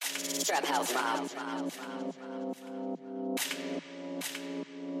Trap House Mob.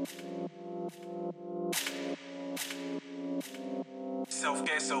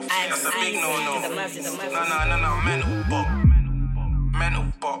 Self-care, that's a big no-no. No, mental bop.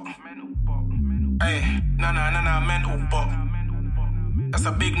 Hey, no, mental bop. That's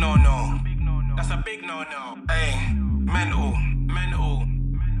a big no-no. Hey, mental.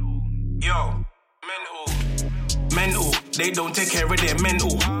 Yo, mental. They don't take care of their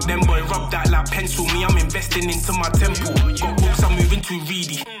mental. Them boy rub that like pencil. Me, I'm investing into my temple. Got books, I'm moving too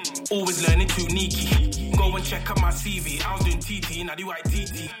reedy. Always learning too neaky. Go and check out my CV. I was doing TT and I do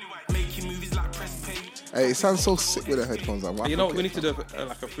ITT. Making movies like press pay. Hey, it sounds so sick with the headphones on. You know what? We need to do like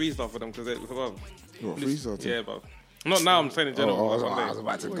a freestyle for them because they. What, freestyle? Yeah, bro. Not now, I'm saying in general. I was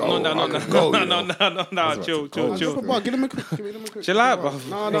about to go. No, chill. Give them a quick. Chill out, bro.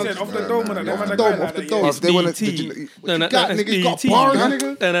 No. Off the dome. Off the dome. It's They want BT. to. No, Niggas got bars,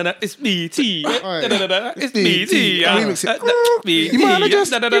 nigga. No, it's BT. It's BT. Remix it. BT. You wanna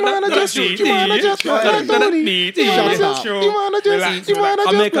just. I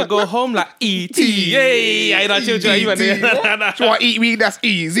make her go home like ET. Yay! I don't chill. You want to eat me? That's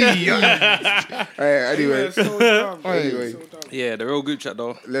easy. Anyway. Yeah, the real group chat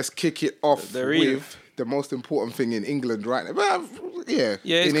though. Let's kick it off with the most important thing in England right now. Yeah,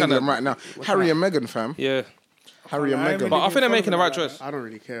 in England right now. Harry and Meghan, fam. Yeah. Harry and Meghan. But I think they're making the right choice. I don't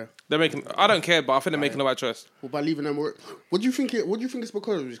really care. I don't care, but I think they're making the right choice. Well, by leaving them work. What do you think it's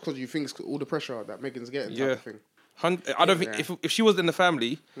because? Because you think it's all the pressure that Meghan's getting type of thing? I don't think if she was in the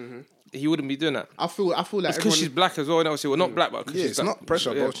family, he wouldn't be doing that. I feel like it's because she's black as well. And obviously, well, not black, but yeah, it's not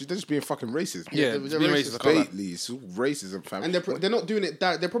pressure, bro. She's just being fucking racist. Yeah, they're being racist. Blatantly, it's racism, fam. And they're not doing it.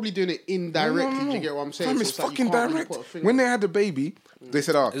 They're probably doing it indirectly. Do you get what I'm saying? Fam, it's fucking direct. When they had the baby, they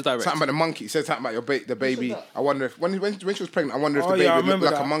said, it's direct. something about the monkey. Said something about the baby. I wonder if when she was pregnant, I wonder if the baby looked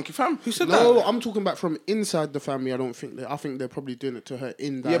like a monkey, fam. Who said that? No, I'm talking about from inside the family. I think they're probably doing it to her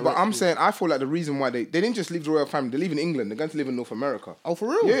indirectly. Yeah, but I'm saying I feel like the reason why they didn't just leave the royal family. They live in England. They're going to live in North America. Oh, for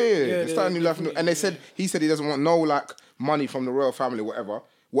real? Yeah. They started a new life, and he said he doesn't want no like money from the royal family,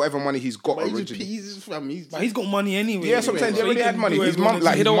 whatever money he's got originally. He's got money anyway. Yeah, that's what I'm saying. They already had money. His mum,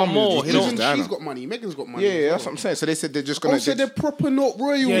 he don't want more. She's got money. Meghan's got money. Yeah, that's what I'm saying. So they said they're just gonna. Oh, so they're proper not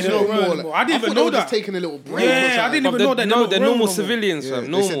royals. Yeah, no more. I didn't even know that. Just taking a little break. Yeah, I didn't even know that. No, they're normal civilians. Yeah,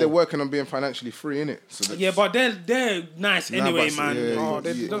 they said they're working on being financially free, innit? So yeah, but they're nice anyway, man.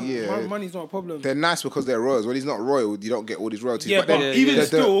 Money's not a problem. They're nice because they're royals. When he's not royal, you don't get all these royalties. Yeah, but even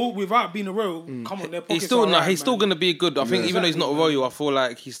still, without being a royal, come on, their pockets he's still gonna be good. I think even though he's not a royal, I feel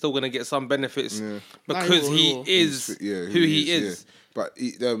like he's still gonna get some benefits because he is who he is. Yeah. But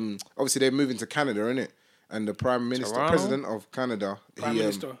obviously they're moving to Canada, innit? And the president of Canada, Prime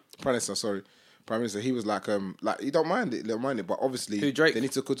Minister, he was like he don't mind it, but obviously Drake? I they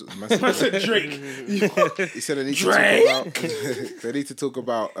need to said Drake. He said they need to talk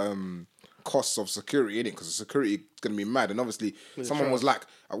about costs of security, innit? Because the security is gonna be mad. And obviously someone was like,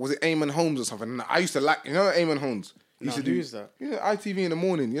 was it Eamon Holmes or something? And I used to like, Eamon Holmes. Who is that? ITV in the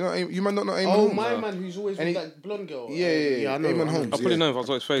morning. You might not know Eamon Holmes. Oh, my man who's always with that blonde girl. Yeah, I know Eamon Holmes. I probably know if I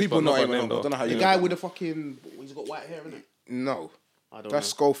saw his face. People know Eamon Holmes. I don't know how you know. The guy with the fucking, he's got white hair, innit? No. That's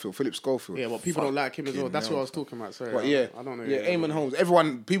Schofield, Philip Schofield. Yeah, but people don't like him as well. That's what I was talking about. Sorry, but I don't know. Yeah, Eamon Holmes.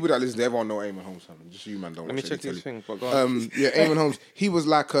 People that listen to everyone know Eamon Holmes. Just you, man, don't. Let me check his thing. Eamon Holmes. He was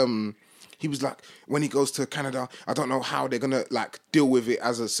like, when he goes to Canada, I don't know how they're gonna like deal with it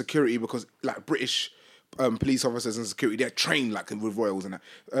as a security because like British police officers and security, they're trained like with royals and that.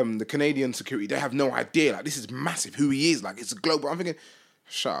 The Canadian security, they have no idea. Like this is massive. Who he is, like it's a global. I'm thinking.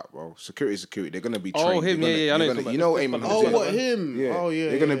 Shut up, bro. Security. They're going to be trained. Oh, him, I know. You know Eamon Holmes. Oh, what, him? Yeah. Oh, yeah.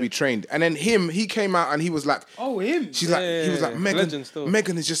 They're going to be trained. And then he came out and he was like... Oh, him? He was like,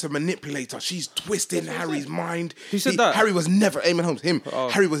 Meghan is just a manipulator. She's twisting Harry's mind. Who said that? Harry was never... Eamon Holmes, him. Oh.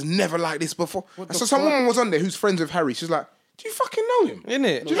 Harry was never like this before. So someone was on there who's friends with Harry. She's like, do you fucking know him?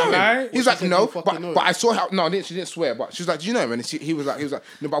 Innit? Do you know him? He's like, no, but I saw how... No, she didn't swear, but she was like, do you know him? And he was like,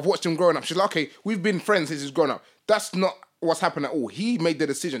 no, but I've watched him growing up. She's like, okay, we've been friends since he's grown up. That's not what's happened at all. He made the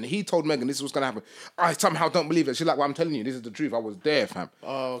decision. He told Meghan this is what's going to happen. I somehow don't believe it. She's like, well, I'm telling you, this is the truth. I was there, fam.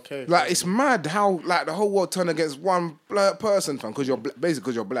 Oh, okay. Like, it's mad how, like, the whole world turned against one person, fam, because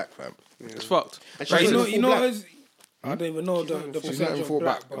because you're black, fam. Yeah. It's fucked. Right, you know I don't even know the percentage of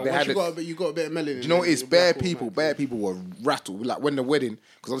black, but you got a bit of melanin. Do you know what it is? Bare people were rattled. Like, when the wedding,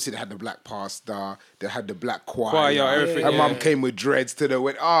 because obviously they had the black pastor, they had the black choir, everything. And mum came with dreads to the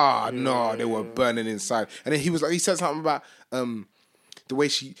wedding. They were burning inside. And then he said something about the way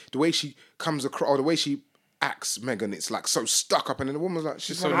she comes across, or the way she acts, Meghan, it's like so stuck up. And then the woman was like,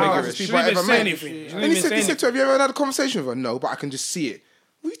 she's so niggerish. She didn't even say anything. And he said to her, have you ever had a conversation with her? No, but I can just see it.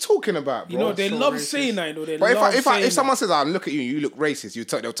 What are you talking about, bro? You know, they love saying that, you know. But if someone says, "I look at you, and you look racist,"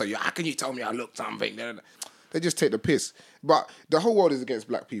 they'll tell you, "How can you tell me I look something?" They just take the piss. But the whole world is against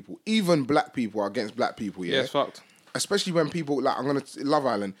black people. Even black people are against black people. Yeah, it's fucked. Especially when people like Love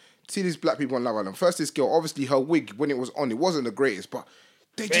Island. See these black people on Love Island. First, this girl, obviously her wig when it was on, it wasn't the greatest, but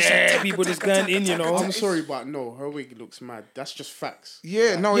they just people just going in, you know. I'm sorry, but no, her wig looks mad. That's just facts.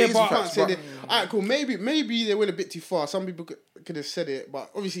 Yeah, no, it is facts. All right, cool. Maybe they went a bit too far. Some people could have said it, but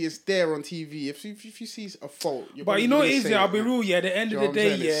obviously it's there on TV. If you see a fault, but you know it is. I'll be real. Yeah, at the end of the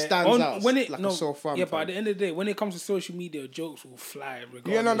day, it stands out when it like a sore thumb. Yeah, but at the end of the day, when it comes to social media, jokes will fly.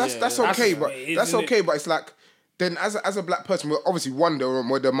 Regardless. Yeah, no, that's okay, but that's okay. But it's like. Then as a black person, we obviously wonder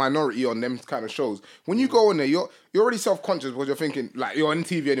we're the minority on them kind of shows. When you go in there, you're already self-conscious because you're thinking, like, you're on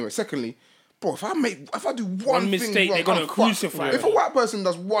TV anyway. Secondly, bro, if I do one mistake, thing wrong, they're gonna crucify me. If a white person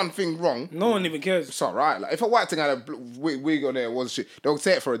does one thing wrong, no one even cares. It's alright. Like if a white thing had a wig on there was shit, they'll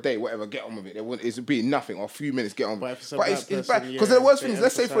say it for a day, whatever, get on with it. It's be nothing or a few minutes, get on with it. But it's bad because there are worse things.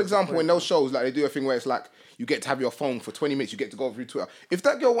 Let's say, for example, in those shows, like they do a thing where it's like you get to have your phone for 20 minutes, you get to go through Twitter. If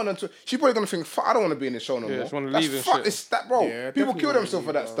that girl wanted to, she's probably gonna think, fuck, I don't want to be in this show no more. Just want to leave fuck this, that, bro. Yeah, people kill themselves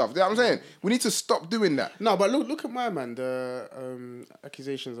for that stuff. You know what I'm saying? We need to stop doing that. No, but look at my man. The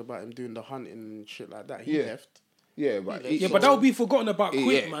accusations about him doing the hunting and shit like that. He left. Yeah, but but that will be forgotten about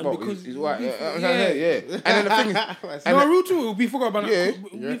quick, man. Because he's white. And then the thing is, real too, it will be forgotten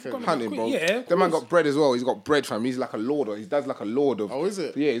about. Hunting, bro. Yeah, the man got bread as well. He's got bread, fam. He's like a lord. His dad's like a lord of. Oh, is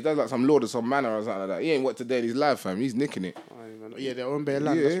it? Yeah, his dad's like some lord of some manor or something like that. He ain't worked a day in his life, fam. He's nicking it. Yeah, their own bare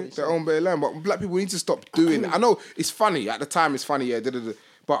land. Yeah, their own bare land. But black people need to stop doing it. I know it's funny at the time. It's funny,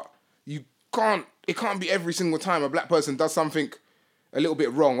 but you can't. It can't be every single time a black person does something a little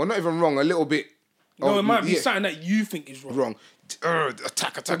bit wrong, or not even wrong, a little bit. No, it might be something that you think is wrong.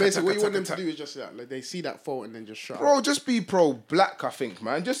 Attack. So basically, what you want them to do is just like they see that fault and then just shut up. Bro, just be pro-black, I think,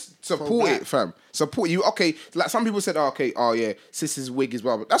 man. Just support it, fam. Support you. Okay, like some people said, Sis's wig is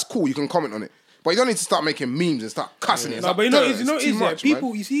well, but that's cool. You can comment on it. But you don't need to start making memes and start cussing it. No, but you know, it's much, people,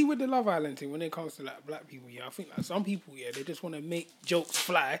 man. You see with the Love Island thing, when it comes to like black people, I think like some people, they just want to make jokes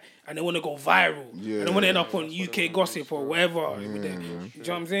fly and they want to go viral. Yeah, and they want to end up on UK gossip or whatever. You know what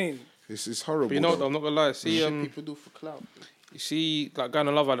I'm saying? It's horrible. But you know, I'm not gonna lie. See, people do for clout. You see, like going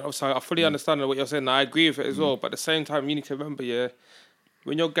on Love Island. I fully understand what you're saying. I agree with it as well. But at the same time, you need to remember,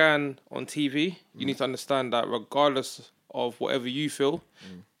 when you're going on TV, you need to understand that regardless of whatever you feel,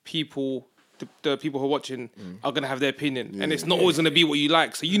 people. The people who are watching are going to have their opinion. And it's not always going to be what you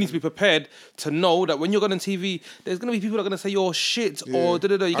like. So you need to be prepared to know that when you're going on TV, there's going to be people that are going to say you're shit or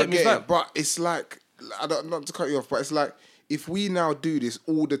da-da-da. You get me? But it's like, not to cut you off, but it's like, if we now do this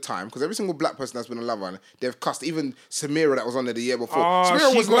all the time, because every single black person that's been on Love Island, they've cussed. Even Samira that was on there the year before.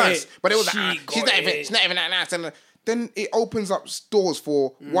 Samira was nice, but it was like, she's not even that nice. And then it opens up doors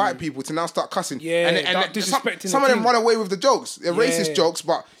for white people to now start cussing. Yeah, and disrespecting some of them run away with the jokes. They're racist jokes,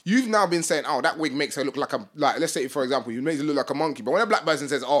 but you've now been saying, that wig makes her look like let's say, for example, you make her look like a monkey. But when a black person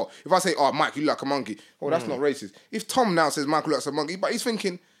says, if I say, Mike, you look like a monkey, that's not racist. If Tom now says Michael looks like a monkey, but he's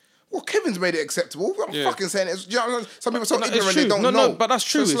thinking, well, Kevin's made it acceptable. I'm fucking saying it. You know, some people are so ignorant they don't know. No, but that's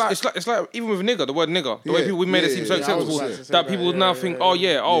true. So it's like even with nigger, the word nigger, the way people we made it seem so acceptable that people would now think, I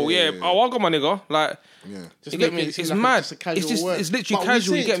got my nigger. Like, you get me? It's mad. It's literally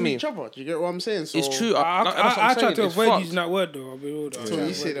casual. You get me? Do you get what I'm saying? So it's true. I try to avoid using that word though. So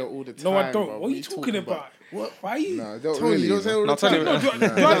you say that all the time. No, I don't. What are you talking about? What? Why are you? No, don't really. You don't say all the time.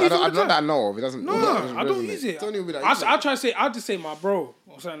 Not that I know of. It doesn't. No, I don't use it. Don't even be that. I try to say. I'll just say my bro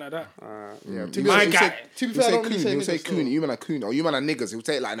or something like that. My guy. To be fair, you say coon. You man a coon, or you man a niggas. He'll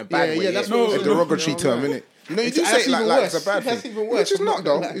say it like in a bad way. Yeah, that's a derogatory term, innit? You know, you do say it like it's a bad thing. That's even worse. Which is not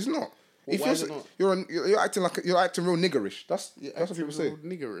though. It's not. If you're acting like you're acting real niggerish. That's what people say.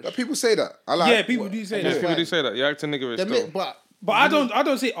 Niggerish. People say that. People do say that. Yes, people do say that. You're acting niggerish. But I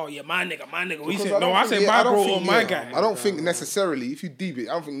don't say, my nigga. We say I say my bro or my guy. I don't think necessarily, if you deep it,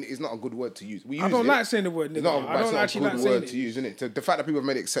 I don't think it's not a good word to use. I don't like saying the word nigga. I don't actually like saying it. It's not a good word to use, isn't it? The fact that people have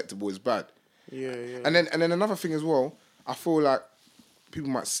made it acceptable is bad. Yeah. And then another thing as well, I feel like people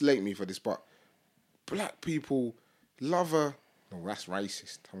might slate me for this, but black people love a... No, that's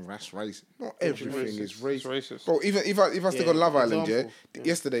racist. That's racist. Not everything is racist. Bro, even if I stick on Love Island,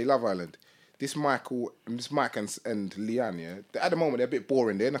 yesterday, Love Island, this Mike and Leanne, at the moment they're a bit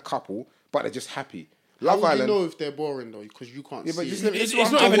boring. They're in a couple, but they're just happy. Love Island. You know if they're boring though, because you can't. Yeah, but see it's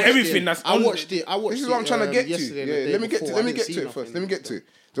not even everything. I watched it. This is what I'm trying to get to. Let me get to it first. Let me get to it.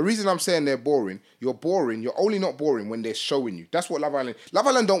 The reason I'm saying they're boring, you're boring. You're only not boring when they're showing you. That's what Love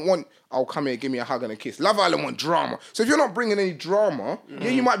Island don't want I'll come here, give me a hug and a kiss. Love Island want drama. So if you're not bringing any drama,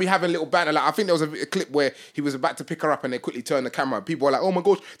 you might be having a little banter. Like I think there was a clip where he was about to pick her up and they quickly turned the camera. People were like, oh my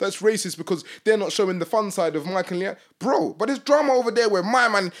gosh, that's racist because they're not showing the fun side of Mike and Leanne. Bro, but there's drama over there where my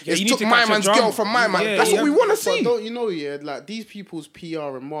man took my man's girl from my man. That's what we want to see. But don't you know, like these people's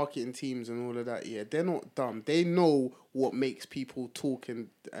PR and marketing teams and all of that, they're not dumb. They know what makes people talk and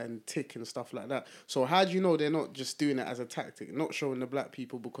tick and stuff like that. So how do you know they're not just doing it as a tactic, not showing the black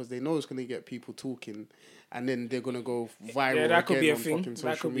people because they know it's going to get people talking and then they're going to go viral again on fucking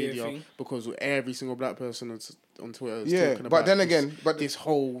social media because every single black person on Twitter is talking about this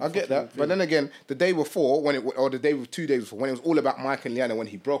whole... I get that. Thing. But then again, the day before, or the day 2 days before, when it was all about Mike and Leanne, when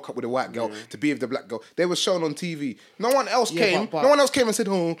he broke up with a white girl to be with the black girl, they were shown on TV. No one else came. No one else came and said,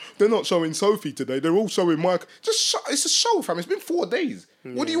 oh, they're not showing Sophie today. They're all showing Mike. It's a show, fam. It's been 4 days.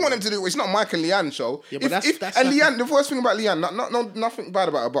 What do you want them to do? It's not Mike and Leanne show. Yeah, but Leanne, the worst thing about Leanne, nothing bad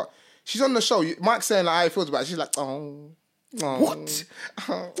about her, but she's on the show. Mike's saying like how he feels about it. She's like, oh. What?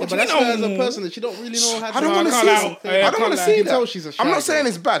 But that's her as a person that she don't really know how to... I don't want to see it. I don't want to see that. I'm not saying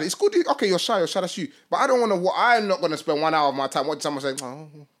it's bad. It's good. Okay, you're shy, that's you. But I don't want to... I'm not going to spend 1 hour of my time watching someone say, oh...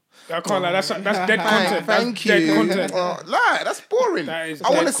 I can't lie. That's dead content. Thank you. Dead content. Lie. That's boring. That is I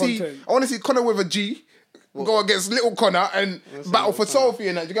want to see Connor with a G. Go against little Connor and battle for Sophie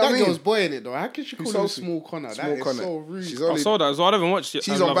and that. You get what I mean? That girl's boying it though. How can she call him Small Connor? That is so rude. I saw that as well. I haven't watched it.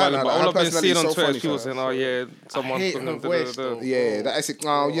 She's on Batman. All I've been seeing on Twitter, people saying, "Oh yeah, someone." I hate her voice though. Yeah, that is.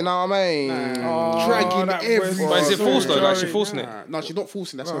 Oh, you know what I mean? Dragging everyone. But is it false though? Like she's forcing it? No, she's not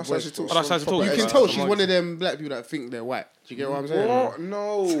forcing. That's her voice. That's how she talks. You can tell she's one of them black people that think they're white. Do you get what I'm saying? What?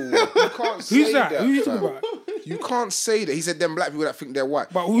 No, you can't say that. Who's that? Who are you talking about? You can't say that. He said them black people that think they're white.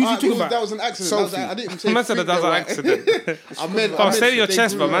 But who's you talking about? That was an accident. I didn't say man said that was an accident. I meant say your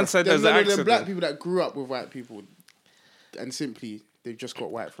chest, but man said there's an accident. Them black people that grew up with white people and simply they've just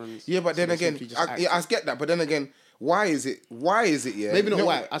got white friends. Yeah, but then again, I get that. But then again, why is it? Yeah, maybe not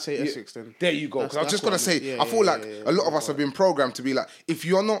white. I say Essex then. There you go. Because I was just gonna say, I feel like a lot of us have been programmed to be like, if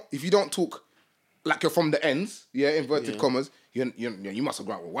you don't talk like you're from the ends, inverted commas. You must have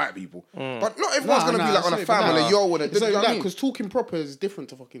grown up with white people, but not everyone's gonna be like on a family. You're with it, because talking proper is different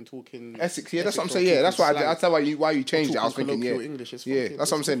to fucking talking Essex. Yeah, that's what I'm saying. Yeah, that's why that's why you changed it. I was thinking, English is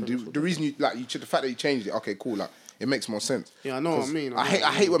that's what I'm saying. The reason the fact that you changed it, okay, cool, like it makes more sense. Yeah, I know what I mean. I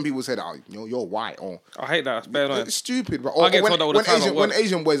hate when people say that. Oh, you're white. Or I hate that. It's bad. It's stupid. But I get told that all the time. When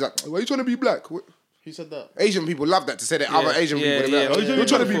Asian boys like, why are you trying to be black? Who said that? Asian people love that to say that other Asian people. You're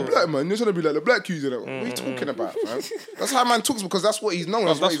trying to be black, man. You're trying to be like the black Qs. What are you talking about, man? That's how man talks because that's what he's known.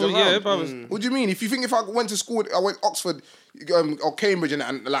 That's what he's around. What do you mean? If you think if I went to school, I went Oxford or Cambridge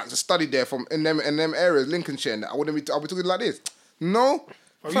and like studied there from in them areas, Lincolnshire, and that, I'll be talking like this. No.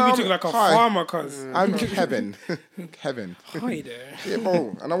 You be talking like a farmer, cuz. I'm Kevin. Kevin. Hi there. Yeah,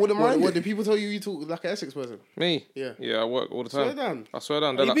 bro. And I wouldn't mind. What, did people tell you talk like an Essex person? Me? Yeah. Yeah, I work all the time. I swear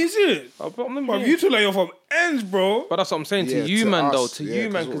down. You been serious? Bro, you two like you're from ends, bro. But that's what I'm saying to you, man, though. To you,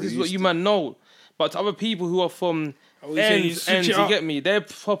 man, because this is what you, man, know. But to other people who are from ends, you get me? They're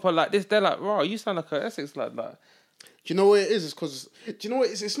proper like this. They're like, wow, you sound like an Essex like that. Do you know what it is? It's because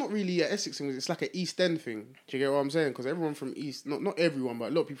it's not really an Essex thing. It's like an East End thing. Do you get what I'm saying? Because everyone from East, not everyone,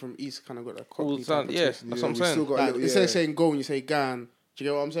 but a lot of people from East kind of got that Cockney type of twist. That's what I'm saying. Like, instead of saying going, you say gan. Do you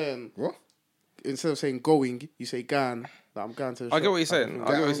get what I'm saying? What? Instead of saying going, you say gan. Like, I'm going to the shop. I get what you're saying. I'm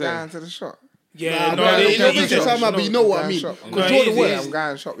going to the shop. Yeah, but you know what I mean. Because you're the worst. I'm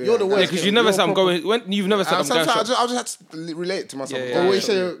going shop. You're the worst. Yeah, because you never said I'm going. You've never said I'm going shop. I just had to relate it to myself. Or what you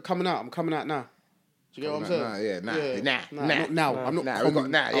say, coming out. I'm coming out now. Do you get what I'm saying? Now. I'm not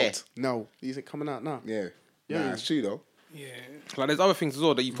coming out. No. You said coming out now. Yeah. Nah, it's true though. Yeah. Like there's other things as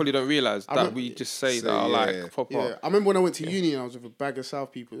well that you probably don't realise that we just say that are like proper. Yeah. I remember when I went to uni and I was with a bag of South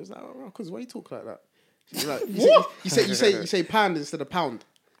people. It was like, oh, cuz why you talk like that? Like, you say pound instead of pound.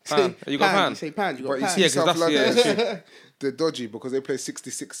 Pound. You got pound. You say pound. You got pound. Yeah, because that's they're dodgy because they play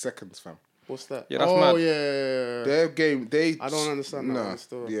 66 seconds, fam. What's that? Yeah, that's mad. Yeah. Their game, I don't understand that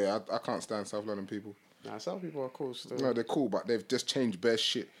still. Yeah, I can't stand South London people. Nah, South people are cool still. No, they're cool, but they've just changed bare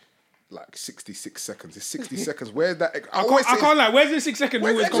shit. Like 66 seconds. It's 60 seconds. Where's that? I can't lie. Where's the 6 seconds?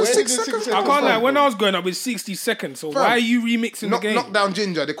 Where's the 6 seconds? I can't lie. When I was growing up, it's 60 seconds. So why are you remixing the game? Knock down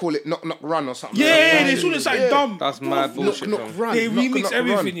ginger. They call it knock run or something. Yeah, they should have said dumb. That's mad bullshit. Knock run. They remix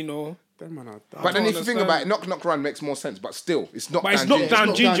everything, you know. But then if you think about it, knock run makes more sense. But still, it's knock down. But it's knock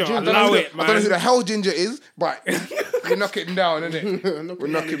down ginger. Allow it, man. I don't know who the hell ginger is, but we knock him down, innit? We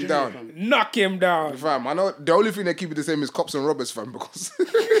knock him down. Knock him down, fam. I know the only thing they keep it the same is cops and robbers, fam, because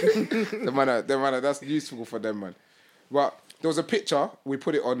the man, that's useful for them, man. But there was a picture we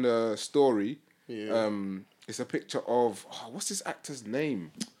put it on the story. Yeah. It's a picture of what's this actor's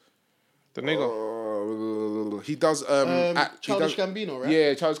name? The nigga. He does. Childish Gambino, right?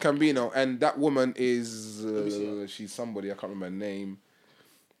 Yeah, Childish Gambino, and that woman is. She's somebody. I can't remember her name.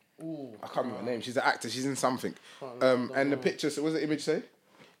 Ooh, I can't remember her name. She's an actor. She's in something. And the picture. So what does the image say?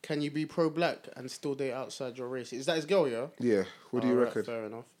 Can you be pro-black and still date outside your race? Is that his girl? Yeah. Yeah. What do you reckon? Fair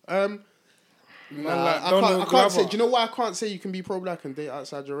enough. I can't say. Do you know why I can't say you can be pro-black and date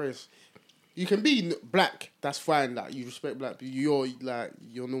outside your race? You can be black. That's fine. Like you respect black. You're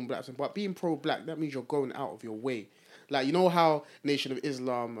normal black person. But being pro-black, that means you're going out of your way. Like, you know how Nation of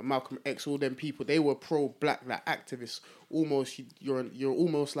Islam, Malcolm X, all them people, they were pro-black, like activists. Almost, you're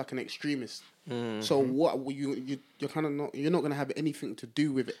almost like an extremist. Mm-hmm. So what you're kind of not. You're not gonna have anything to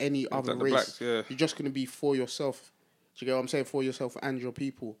do with any other race. Blacks, yeah. You're just gonna be for yourself. Do you get what I'm saying? For yourself and your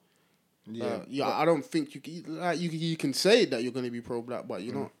people. Yeah. I don't think you can say that you're gonna be pro-black, but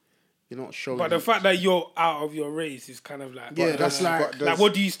you're not. You're not showing. But the fact that you're out of your race is kind of like, that's like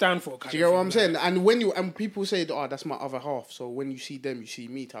what do you stand for? Do you get what I'm saying? And when people say, "Oh, that's my other half," so when you see them, you see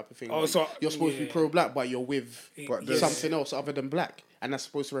me, type of thing. Oh, so you're supposed to be pro-black, but you're with something else other than black, and that's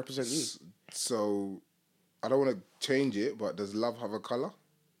supposed to represent you. So, I don't want to change it, but does love have a color?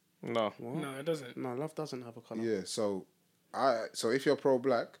 No, no, it doesn't. No, love doesn't have a color. Yeah. So if you're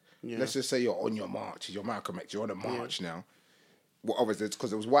pro-black, let's just say you're on your march, you're Malcolm X, you're on a march now. Well, obviously, it's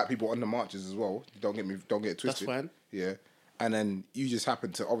because there was white people on the marches as well. Don't get it twisted. That's fine. Yeah. And then you just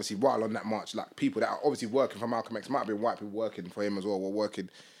happen to, obviously, while on that march, like people that are obviously working for Malcolm X, might have been white people working for him as well, or working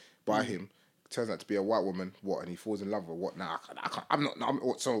by him. Turns out to be a white woman, and he falls in love with what? Nah, I can't.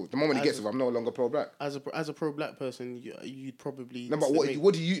 So the moment he gets with her, I'm no longer pro-black. As a pro-black person, you'd probably... No, but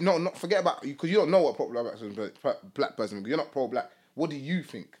what do you... No, not forget about... Because you don't know what black person, you're not pro-black. What do you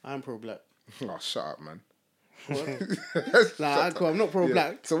think? I'm pro-black. Oh, shut up, man. I'm not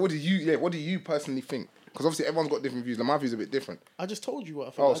pro-black. Yeah. So what do you personally think? Because obviously everyone's got different views. Like my view's a bit different. I just told you what I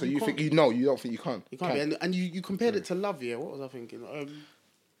think. Oh, so you think you don't think you can't? You can't. And you compared it to love, yeah. What was I thinking?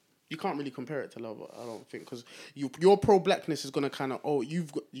 You can't really compare it to love, I don't think, because your pro-blackness is gonna kind of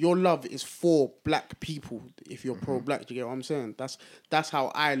your love is for black people. If you're pro-black, do you get what I'm saying? That's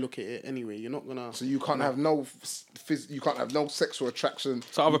how I look at it. Anyway, you're not gonna. So you can't have no sexual attraction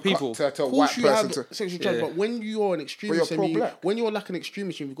to other people. To a white person. Sexual attraction, but when you're an extremist, when you're like an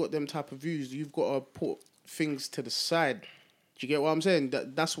extremist, and you've got them type of views, you've got to put things to the side. Do you get what I'm saying?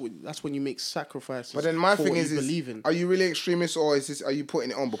 That's when you make sacrifices. But then my for thing what is, you believe in. Are you really extremist, or are you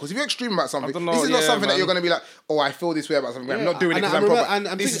putting it on? Because if you're extreme about something, I don't know, this is not something man. that you're going to be like, oh, I feel this way about something. I'm not doing it because I'm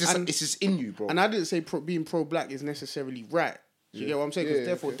pro-black. It's just in you, bro. And I didn't say being pro-black is necessarily right. Do you get what I'm saying? Because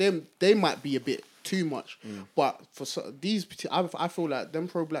therefore, they might be a bit too much. But for these, I feel like them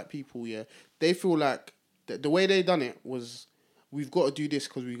pro-black people, they feel like the way they done it was, we've got to do this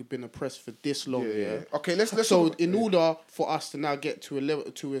because we've been oppressed for this long. Okay, let's. So in order for us to now get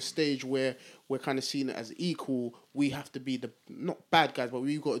to a stage where we're kind of seen it as equal, we have to be not bad guys, but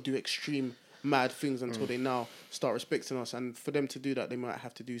we've got to do extreme mad things until they now start respecting us. And for them to do that, they might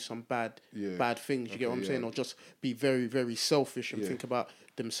have to do some bad things. You get what I'm saying? Or just be very, very selfish and think about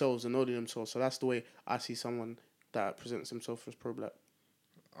themselves and only themselves. So that's the way I see someone that presents himself as pro-black.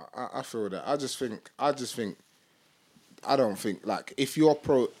 I feel that. I just think. I don't think, like, if you're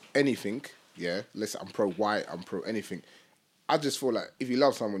pro anything, let's say I'm pro white, I'm pro anything. I just feel like if you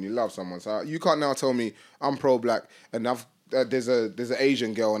love someone, you love someone. So you can't now tell me I'm pro black and there's an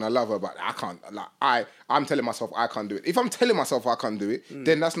Asian girl and I love her, but I can't. Like I'm telling myself I can't do it. If I'm telling myself I can't do it,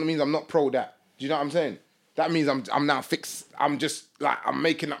 then that means I'm not pro that. Do you know what I'm saying? That means I'm now fixed. I'm just like I'm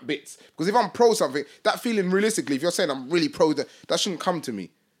making up bits. Because if I'm pro something, that feeling realistically, if you're saying I'm really pro that shouldn't come to me.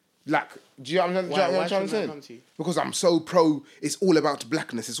 Like, do you know what I'm trying to say? Because I'm so pro, it's all about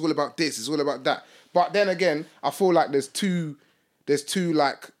blackness, it's all about this, it's all about that. But then again, I feel like there's two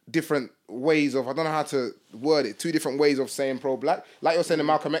like different ways of, I don't know how to word it, two different ways of saying pro-black. Like you're saying the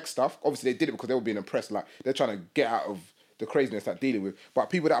Malcolm X stuff, obviously they did it because they were being oppressed, like they're trying to get out of the craziness they're dealing with.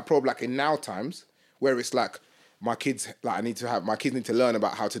 But people that are pro-black in now times, where it's like, my kids need to learn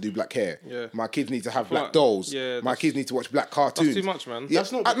about how to do black hair. Yeah. My kids need to have black dolls. Yeah, my kids need to watch black cartoons. That's too much, man. Yeah.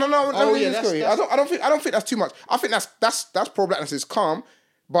 That's not. I don't think that's too much. I think that's pro-blackness is calm,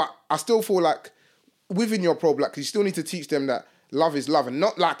 but I still feel like within your pro-black, you still need to teach them that love is love, and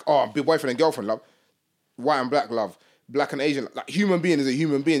not like boyfriend and girlfriend love, white and black love, black and Asian. Like human being is a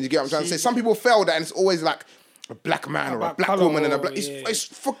human being. You get what I'm trying to say? Some people fail that, and it's always like a black man or a black woman and a black. It's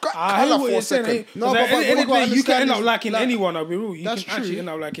forgot colour for a second. No, but you can end up liking anyone. I'll be real. You can actually end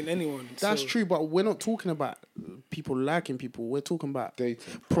up liking anyone. That's true, but we're not talking about people liking people. We're talking about Dating.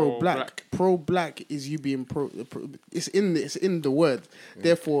 pro-black. Pro-black is you being it's in the word. Yeah.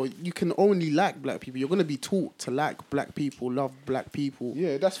 Therefore, you can only like black people. You're going to be taught to like black people, love black people.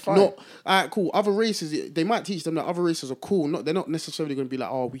 Yeah, that's fine. Not alright, cool. Other races, they might teach them that other races are cool. They're not necessarily going to be like,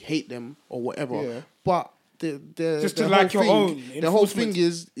 oh, we hate them or whatever. Yeah. But just to like your own. The whole thing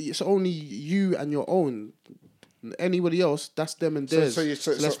is it's only you and your own. Anybody else, that's them and theirs.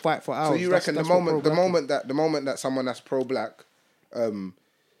 So let's fight for ours. So you reckon the moment that someone that's pro-black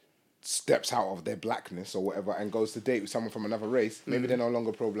steps out of their blackness or whatever and goes to date with someone from another race, maybe they're no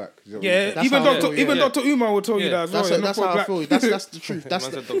longer pro-black. Yeah, even Dr. Umar will tell you that as well. That's how I feel. That's the truth.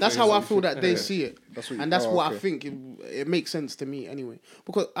 That's how I feel that they see it. That's what I think. It makes sense to me anyway.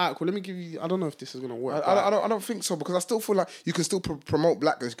 Because, alright, cool, let me give you... I don't know if this is going to work. I don't think so, because I still feel like you can still promote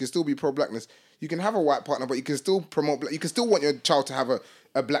blackness, you can still be pro-blackness. You can have a white partner, but you can still promote... You can still want your child to have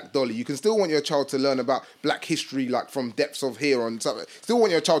a black dolly. You can still want your child to learn about black history, like from depths of here on something. Still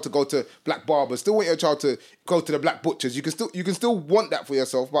want your child to go to black barbers. Still want your child to go to the black butchers. You can still want that for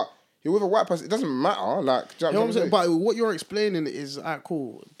yourself, but you're with a white person. It doesn't matter. Like, do you know what I'm saying? But what you're explaining is,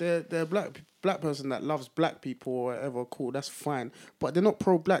 cool. They're black person that loves black people or whatever. Cool, that's fine. But they're not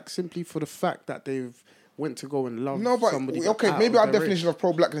pro-black simply for the fact that they've went to go and love somebody. Okay, maybe our definition of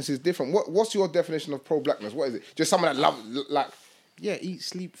pro-blackness is different. What's your definition of pro-blackness? What is it? Just someone that loves like. Yeah, eat,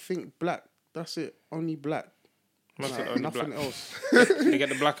 sleep, think, black. That's it. Only black. Nothing else. You get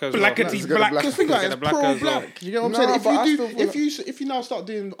the black as well. Blackety black. Just think about it. It's pro-black. You get what I'm saying? If you now start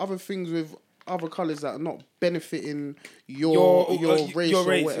doing other things with other colours that are not benefiting your race or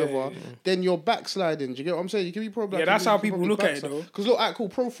whatever, then you're backsliding. Do you get what I'm saying? You can be pro-black. Yeah, that's how people look at it, though. Because look, cool,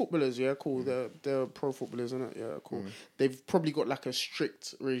 pro footballers, yeah, cool. They're pro footballers, isn't it? Yeah, cool. They've probably got like a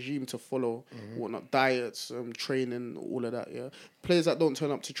strict regime to follow, whatnot, diets, training, all of that. Yeah, players that don't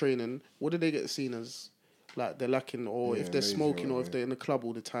turn up to training, what do they get seen as? Like they're lacking, or if they're smoking, or if they're in the club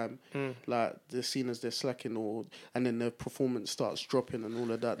all the time, like they're seen as they're slacking, and then their performance starts dropping and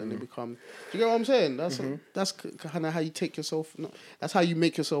all of that, and they become. Do you get what I'm saying? That's kind of how you take yourself. That's how you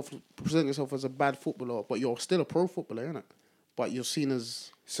make yourself present yourself as a bad footballer, but you're still a pro footballer, innit? But you're seen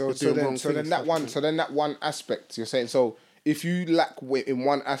as so then that one aspect you're saying. So if you lack in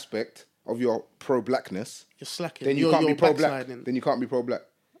one aspect of your pro-blackness, you're slacking. Then you can't be pro-black. Then you can't be pro-black.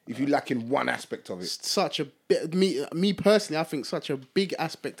 If you lack in one aspect of it. Such a bit, me personally, I think such a big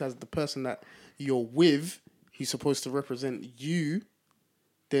aspect as the person that you're with, who's supposed to represent you,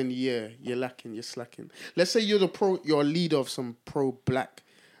 then yeah, you're lacking, you're slacking. Let's say you're you're a leader of some pro-black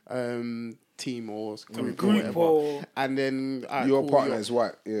team or group or whatever, and then your partner is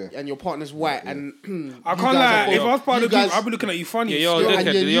white, and your partner's white, and I can't lie. If I was part of the group, I'd be looking at you funny.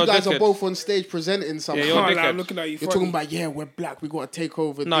 You guys are both on stage presenting something. I'm looking at you. You're talking about we're black. We got to take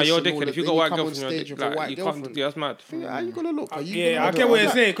over. No, you're dickhead. If you got white girlfriend, you're black. You can't. Yeah, that's mad. How you gonna look? I get what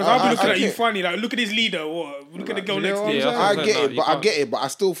you're saying, because I'll be looking at you funny. Like, look at this leader. What? Look at the girl next to you. I get it, but I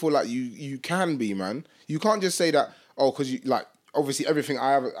still feel like you can be, man. You can't just say that. Because you like. Obviously, everything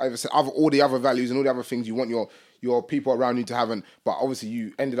I ever said, all the other values and all the other things you want your people around you to have, but obviously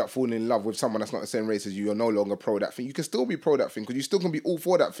you ended up falling in love with someone that's not the same race as you. You're no longer pro that thing. You can still be pro that thing because you still can be all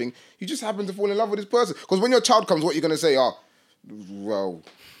for that thing. You just happen to fall in love with this person. Because when your child comes, what you're gonna say? Well,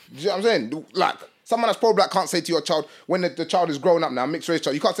 do you know what I'm saying? Like someone that's pro-black can't say to your child when the child is grown up now, mixed race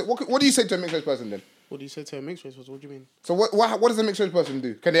child. You can't say what do you say to a mixed race person then? What do you say to a mixed race person? What do you mean? So what does a mixed race person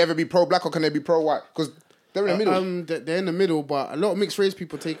do? Can they ever be pro-black or can they be pro-white? Because they're in the middle. They're in the middle, but a lot of mixed race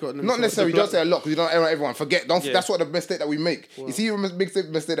people take it on themselves. Not necessarily. Don't say a lot because you don't everyone. Forget. That's what the mistake that we make. Wow. You see the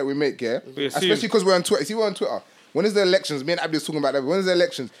mistake that we make, yeah? Especially because we're on Twitter. See, we're on Twitter. When is the elections? Me and Abdi was talking about that. When is the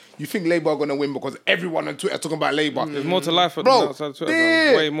elections? You think Labour are going to win because everyone on Twitter is talking about Labour. There's more to life than outside Twitter,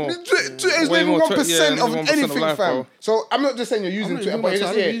 bro. Way more. Twitter is not even 1% of anything, fam. Bro. So I'm not just saying you're using Twitter, but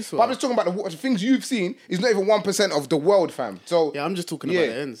I'm just talking about the things you've seen is not even 1% of the world, fam. So yeah, I'm just talking about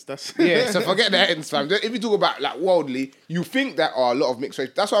the ends. That's so forget the ends, fam. If you talk about like worldly, you think that are a lot of mixed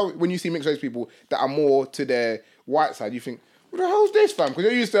race. That's why when you see mixed race people that are more to their white side, you think, what the hell's this, fam? Because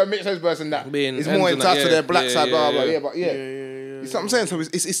you're used to a mixed race person that is more in touch to their black side, blah, blah, blah. You see what I'm saying? So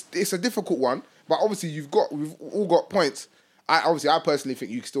it's a difficult one, but obviously we've all got points. I personally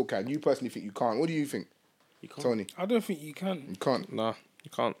think you still can. You personally think you can't. What do you think, Tony? I don't think you can. You can't. Nah,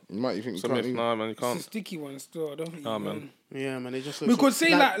 you can't. You think you can't? Nah, man, you can't. It's a sticky one still. I don't think you can. Man. Yeah, man. They just we could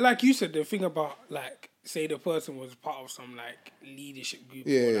say like you said, the thing about like say the person was part of some like leadership group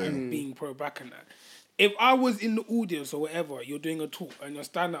or like being pro-black and that. If I was in the audience or whatever, you're doing a talk and you're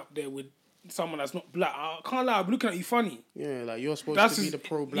standing up there with someone that's not black, I can't lie, I'll be looking at you funny. Yeah, like you're supposed to be the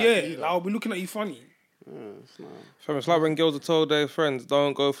pro-black leader. Like, I'll be looking at you funny. Fam, it's like when girls are told their friends,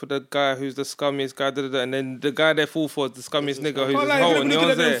 don't go for the guy who's the scummiest guy, and then the guy they fall for is the scummiest nigga who's Like, his hoe. you're You gonna know look what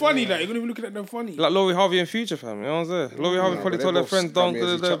at I'm them saying? funny. Like, you're gonna be looking at them funny. Like Laurie Harvey and Future, fam. You know what I'm saying? Laurie Harvey probably told her friends, don't go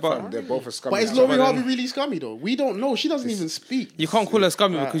to the but they're both a scummy. But is Laurie Harvey really scummy though? We don't know. She doesn't even speak. you can't call her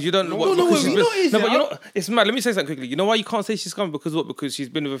scummy because you don't know what. No, because we she's know been- it is, No, but yeah. you know, it's mad. Let me say something quickly. You know why you can't say she's scummy? Because what? Because she's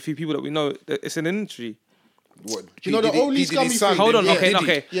been with a few people that we know. That it's an industry. What? You know the only scummy thing. Hold on, Yeah, okay, Diddy.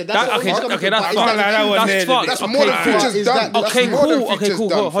 okay. Yeah, that's the only scummy okay, thing, that's but is fucked. that the That's truth? fucked. That's Okay, more than Future's Future's done. done. Okay, That's more than cool. Okay, Future's cool.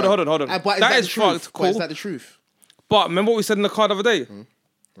 done, Hold fam. on. But That is fucked. But Cool. is that the truth? But remember what we said in the car the other day? Do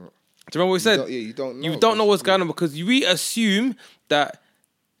you remember what we said? You don't know. You don't know what's going on because we assume that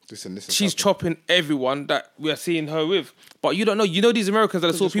Listen, she's chopping everyone that we are seeing her with. But you don't know. You know these Americans that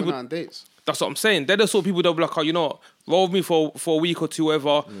are the sort of Just went people. out on dates. That's what I'm saying. They're the sort of people that'll be like, oh, you know what? Roll with me for a week or two,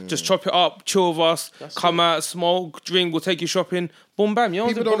 whatever. Just chop it up, chill with us, come out, smoke, drink, we'll take you shopping. Boom, bam. You know what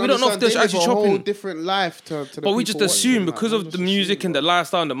I'm saying? People But we don't know if understand they're they live actually a whole chopping. different life to the But we people just assume watching, because man. of I'm the just music assuming, and the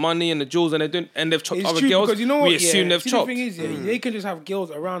lifestyle and the money and the jewels and they've chopped It's other true girls. because you know what? We assume they've See, chopped. The thing is, they can just have girls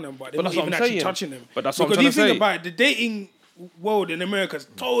around them, but they're But not that's what even I'm actually saying. touching them. But that's what I'm because trying you to think say. about it, the dating world in America is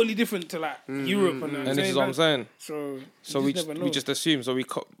totally different to like Europe and that. And this is what I'm saying. So We never know. just assume. So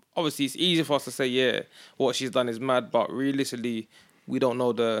obviously it's easy for us to say, yeah, what she's done is mad, but realistically, we don't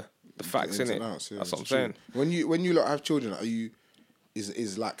know the facts in it. That's what I'm saying. When you lot have children,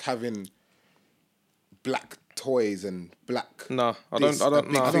 is like having black toys and black. No, I this don't. a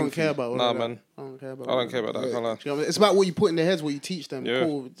big No, I thing don't for care you? about all Nah, of that. man. I don't care about I don't care about that. all Can't lie. Do you know what I mean? It's about what you put in their heads, what you teach them. Yeah.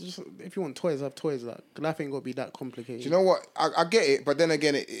 Cool. Just, if you want toys, have toys. Like, life ain't gonna be that complicated. Do you know what? I get it, but then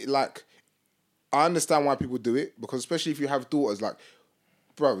again, it like I understand why people do it because especially if you have daughters, like,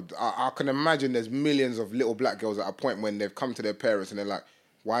 bro, I can imagine there's millions of little black girls at a point when they've come to their parents and they're like,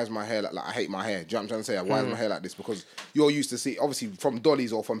 why is my hair like I hate my hair? Do you know what I'm trying to say? Why is my hair like this? Because you're used to see, obviously, from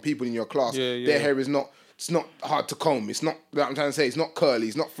dollies or from people in your class, their hair is not. It's not hard to comb. It's not. You know what I'm trying to say, it's not curly.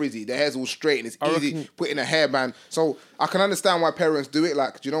 It's not frizzy. Their hair's all straight and it's easy. Put in a hairband. So I can understand why parents do it.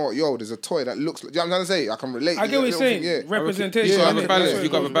 Like, do you know what? Yo, there's a toy that looks. Do you know what I'm trying to say? I can relate. I get what you're saying. Yeah. Representation. You gotta have Yeah, a balance. yeah. You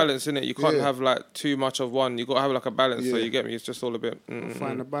got to have a balance in it. You can't Yeah. have like too much of one. You got to have like a balance. So Yeah. you get me. It's just all a bit.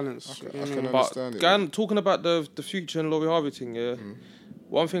 Find a balance. I can But understand it. Gan, talking about the Future and Laurie Harvey thing, yeah.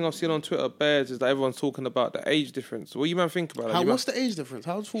 One thing I've seen on Twitter, bears, is that everyone's talking about the age difference. What do you man think about that? What's the age difference?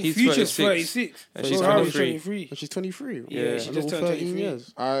 How's full? He's Future's 36. 36. And So she's Harvey's 23. And she's 23. Yeah, she A just little turned 13 23.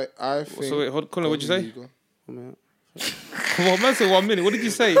 years. I think. So wait, Colin, what'd you say? You go. Oh, man. Come on, man, say 1 minute. What did you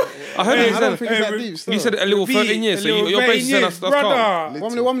say? I heard I you don't said. think it's that deep. Still. You said a little 13 years. So you're basically saying that's calm.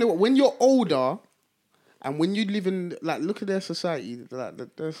 brother. One minute. When you're older, and when you live in like, look at their society. Like,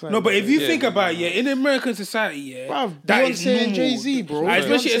 their society. No, but if you think about it, in American society, Bruv, that is Beyonce normal. and Jay-Z, bro. Like,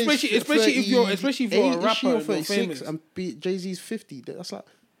 especially Beyonce's if you're a 38, rapper, or you're 36, famous. and Jay-Z's 50. That's like,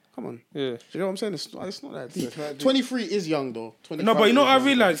 come on. Yeah. Do you know what I'm saying? It's not that deep. 23 is young though. 25 No, but you know is what I young.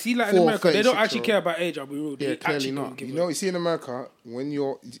 realized? See, like in For America, they don't 36 actually year care about age. I'll be real. They Yeah, clearly actually not. don't give You a- know, you see in America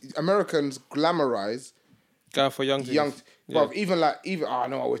when Americans glamorize Guy for young things. young, Yeah. bruv, even I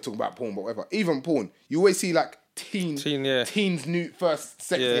know we're talking about porn, but whatever. Even porn, you always see like teens new first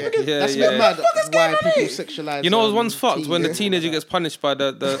sex. Yeah. Yeah. Yeah, That's a yeah. bit mad. going Why on people here? sexualize? You know what's one's fucked teens. when the teenager gets punished by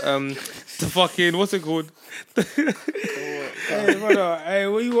the fucking what's it called? Hey, brother, hey,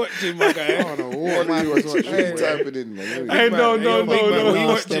 what you watching, my guy? I don't know what What are man you was watching? watching. What are you typing in, man? Hey, no. What you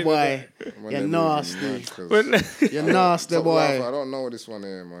Nasty watching? boy. Man, You're them nasty. movies, man, 'cause- You're nasty Top Laugh, boy. I don't know this one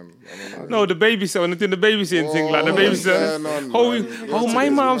here, man. I don't know. No, the babysitter. When they're doing the babysitting thing, like the what's babysitter. going on, Oh, man? my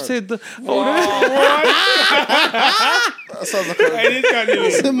This mom is said. That sounds like a, Hey, this guy knew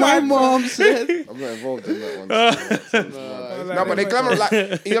it. So my mom said. I'm not involved in that one. No, but they glamour like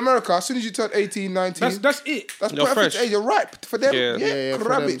in America. As soon as you turn 18, 19, That's it. that's You're perfect fresh. age. You're ripe for them. Yeah. Yeah, for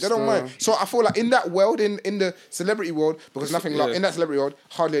grab them it. They don't still. mind. So I feel like in that world, in the celebrity world, because nothing Yeah. in that celebrity world,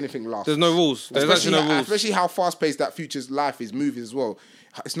 hardly anything lasts. There's no rules. There's Especially, actually no rules. especially how fast paced that Future's life is, moving as well.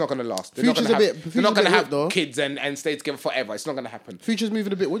 It's not gonna last. They're Future's not gonna a have, bit- they're Future's not a gonna bit have hip, though. kids and stay together forever. It's not gonna happen. Future's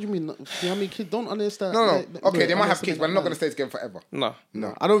moving a bit. What do you mean? See how many kids don't understand? No. Okay, they might have understand kids, that but they're not man. gonna stay together forever. No.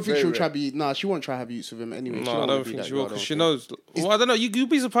 No, I don't think Very she'll rare. try be. Nah, she won't try have youths with him anyway. No, She I wanna don't be think that she girl, will I because don't she think. knows. Well, I don't know. You'd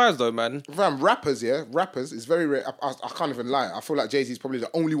be surprised though, man. Fam, rappers, is very rare. I can't even lie. I feel like Jay-Z's probably the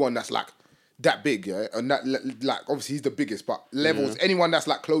only one that's like that big, yeah. And that like obviously he's the biggest, but levels anyone that's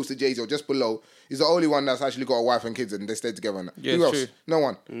like close to Jay-Z or just below is the only one that's actually got a wife and kids and they stay together. And that. Yeah, Who else? true. No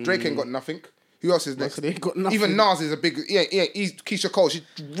one. Drake ain't got nothing. Who else is next? they ain't got nothing. Even Nas is a big. Yeah. He's Keisha Cole. She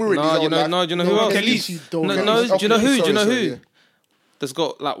ruined his No, own you know, life. no, do you know who else? Khaleesi don't No, get no, this. do you know who? Do you know Sorry, who? yeah. That's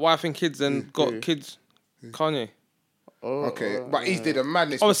got like wife and kids and got kids. Kanye. Okay, but he did a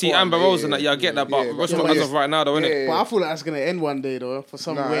madness. Obviously, before, Amber yeah, Rose and that, I get that, but it's not as of right now, though, innit? But I feel like that's gonna end one day, though, for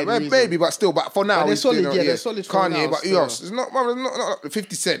some weird reason. Maybe, but still, but for now, But they're he's solid, doing, they're solid for Kanye, now, but still. who else? It's not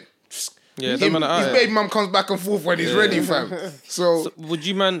 50 Cent. Yeah, His baby mum comes back and forth when he's ready, fam. So would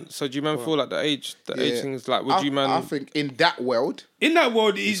you man? So do you man feel like the age things like? Would you man? I think in that world,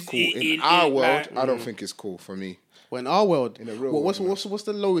 is cool. In our world, I don't think it's cool for me. Well, in our world, In the real what's world,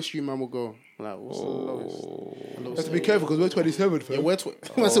 the lowest you man will go? Like, what's the lowest? You have to be careful because we're 27, fam.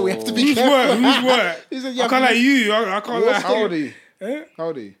 Yeah, so we have to be careful. Who's what? I can't like you. I can't like. How old are you? Eh? How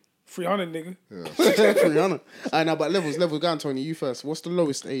old are you? 300, nigga. 300. I know, but levels. Go on, Tony. You first. What's the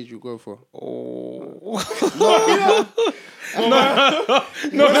lowest age you go for? No. What's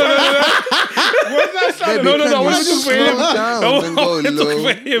that sound? No. I want to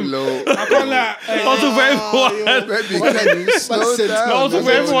for him. Low. I can't like. I'll talk for everyone. Baby, can you slow down? I'll talk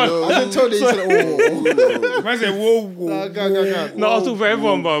for everyone. I told you, he said, Man said, whoa. go. No, I'll talk for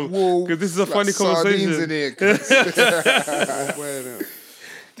everyone, bro. Because this is a funny Sardines conversation. in here.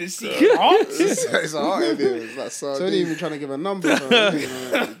 This is hot. It's a heart in here. It's like Tony sardines. even trying to give a number.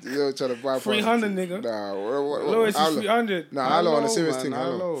 You're trying to buy 300, nigga. Nah, Lowest is 300. Nah, hello on a serious thing.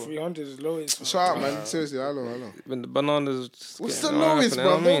 Hello. 300 is lowest. Shout out, man. Seriously, hello. When the bananas. What's the lowest,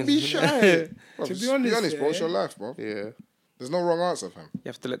 bro? Don't be shy. Bro, To be be honest, honest, bro. It's yeah. your life, bro. Yeah. There's no wrong answer, fam. You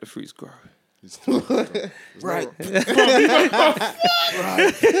have to let the fruits grow. Right.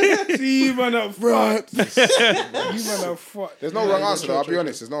 See, you man up fucked. You man up fucked. There's no wrong answer, though. I'll be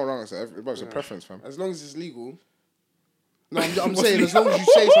honest. There's no wrong answer. It's a preference, fam. As long as it's legal. No, I'm saying as long as you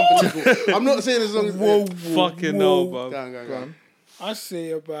say something legal. I'm not saying as long as... Fucking no, bro. Go on. I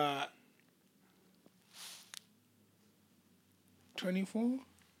say about 24.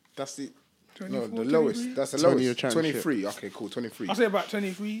 That's the... 24, No, the lowest. 23? That's the 20 lowest. your championship. 23. Okay, cool. 23. I say about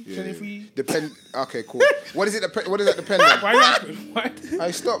 23. 23. Depend. Okay, cool. What does that depend on? Why laughing? Why?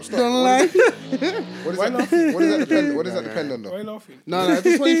 Hey, stop. Don't lie. What does that depend? What does that depend on, Why though? laughing? No, if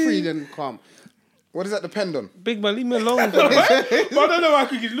it's 23, then calm. What does that depend on? Big man, leave me alone, bro. But I don't know why I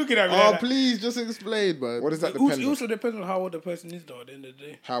could keep looking at me. Oh, like that. please, just explain, man. What does that It depend on? also depends on how old the person is, though, at the end of the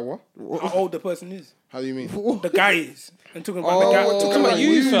day. How what? How old the person is. How do you mean? The guy is. I'm talking about the guy. talking about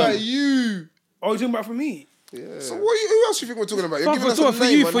you, fam. About you. Oh, you're talking about for me? So who else you think we're talking about? You're Fuck, giving we're us a talking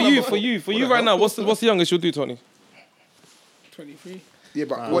name and number. for you right now. What's the youngest you'll do, Tony? 23. Yeah,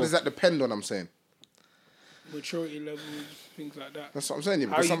 but what does that depend on? I'm saying. Maturity levels, things like that. That's what I'm saying. Yeah,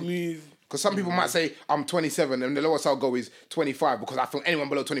 How because you move. some people might say I'm 27 and the lowest I'll go is 25 because I feel anyone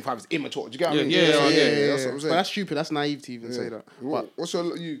below 25 is immature. Do you get what I mean? Yeah. That's what I'm But saying. that's stupid. That's naive to even say that. But What's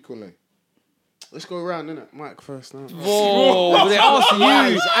you, Colin? let's go around, innit? Mike first now. Whoa, they asked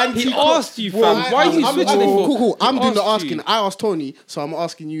you. He asked you, fam. Why are you switching it for? Cool. I'm doing the asked asking. you. I asked Tony, so I'm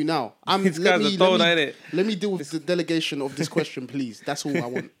asking you now. This guy's a throw, ain't let me deal with the delegation of this question, please. That's all I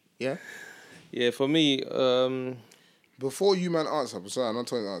want. Yeah? Yeah, for me, Before you man answer, I'm sorry, I'm not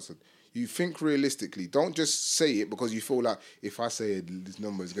telling you answer. You think realistically. Don't just say it because you feel like if I say it, this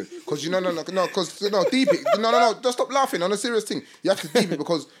number is good. Because deep it. No. Just stop laughing on a serious thing. You have to deep it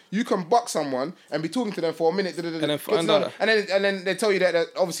because you can buck someone and be talking to them for a minute, and then find out. and then they tell you that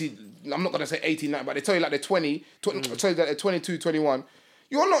obviously I'm not gonna say 18, 19, but they tell you like they're 20, tell you that they're 22, 21.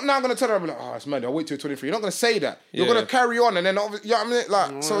 You're not now going to tell them, like, oh, it's mad, I'll wait till 23. You're not going to say that. You're going to carry on and then, obviously, you know what I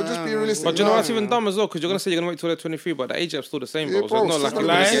mean? Like, so just be realistic. but you know what's even dumb as well? Because you're going to say you're going to wait till they're 23, but the age gap's still the same, bro. Yeah, So it's bro, not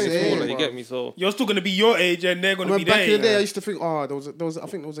like it's you're not going to the get same, smaller, you bro. get me? So You're still going to be your age and they're going to be Back in the day, I there. used to think, there was I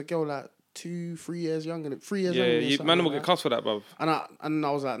think there was a girl like 2-3 years younger than 3 years yeah, younger than man will like get that. cussed for that, bro. And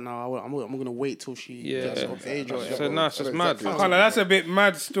I was like, no, I'm going to wait till she gets of age or So whatever. nah, it's just mad. Exactly. I can't lie, that's a bit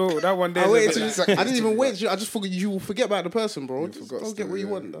mad still. That one day. I didn't even wait. I just forgot. You will forget about the person, bro. Just forgot go get still, what you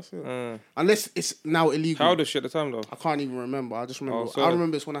yeah. want. That's it. Unless it's now illegal. How old is she at the time, though? I can't even remember. I just remember. Oh, so- I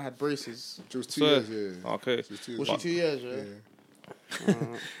remember it's when I had braces. It was 2 So- years, yeah. Okay. It was 2 years. Was she 2 years? Yeah.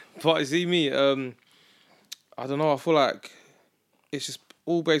 But you see me, I don't know, I feel like it's just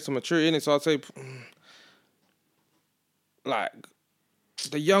all based on maturity, innit? So I'd say, like,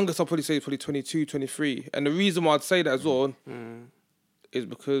 the youngest I'll probably say is probably 22, 23. And the reason why I'd say that as well is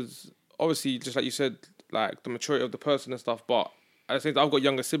because, obviously, just like you said, like, the maturity of the person and stuff, but at the same time, I've got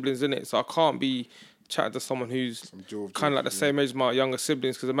younger siblings, innit? So I can't be chatting to someone who's kind of like the same age as my younger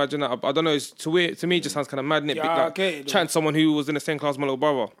siblings, because imagine that, I don't know, to me it just sounds kind of mad, innit? Yeah, Like, okay, chatting to someone who was in the same class as my little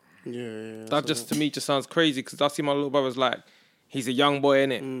brother. Yeah. That just to me just sounds crazy because I see my little brother's like he's a young boy,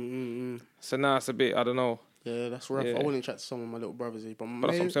 innit? So now it's a bit, I don't know. Yeah, that's rough. Yeah. I wouldn't chat to someone my little brother's age, but But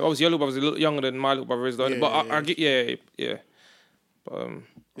that's what I'm saying. Obviously, your little brother's a little younger than my little brother is, though. Yeah, but yeah. I get, yeah. But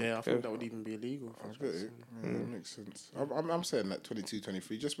yeah, I think that would even be illegal. I get it. Yeah, that makes sense. I'm saying like 22,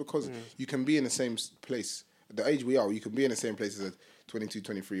 23, just because you can be in the same place the age we are, you can be in the same place as a 22,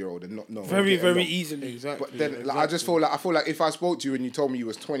 23-year-old and not know. Very, very easily. Exactly. But then I just feel like if I spoke to you and you told me you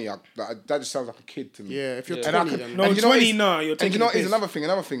was 20, that just sounds like a kid to me. Yeah, if you're And 20, then... No, 20 now, you're taking And you know, the piss. it's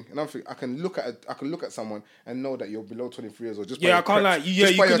another thing. I can look at someone and know that you're below 23 years old. Just by Yeah, your I can't lie. just You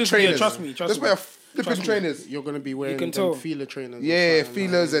by can your just trainers. trust me. Just by your flipping trainers. you're gonna be wearing can them tell. feeler trainers. Yeah,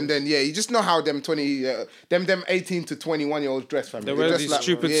 feelers, and then you just know how them 18 to 21-year-olds dress, fam. They wear these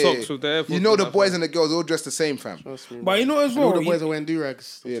stupid socks with the Air Force You know the and boys and the girls all dress the same, fam. Trust me, But you know as all well, the boys are wearing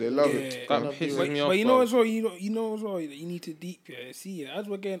do-rags. Yeah, they love it. That pisses me off. but you know bro. as well, you know as well that you need to deep see as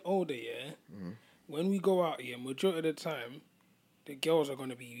we're getting older, when we go out here, majority of the time, the girls are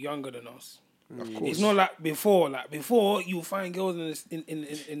gonna be younger than us. Of course. It's not like before. Like before, you'll find girls in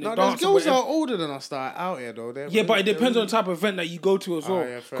the No, dance. those girls are older than us that are out here though. Yeah, but it depends on the type of event that you go to as well.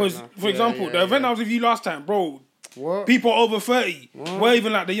 yeah, fair Because, enough. for example, the event I was with you last time, bro, What? people over 30, we're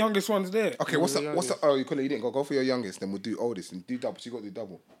even like the youngest ones there. Okay, what's the? Oh, you didn't go for your youngest. Then we'll do oldest and do double. So you got to do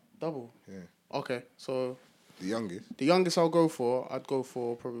double. Double. Yeah, Okay, so the youngest. the youngest I'd go for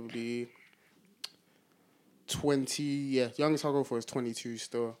probably 20. Yeah, the youngest I'll go for is 22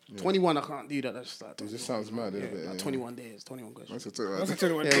 still. 21, I can't do that. That's like, It just sounds mad. like 21 days, 21 days. That's a That's a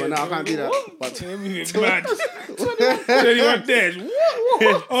 21 Yeah, well, no, I can't do that. What? But Mad. 21 days.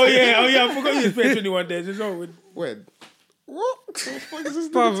 Oh yeah, I forgot you was playing 21 days. It's all with... when? What the fuck is this?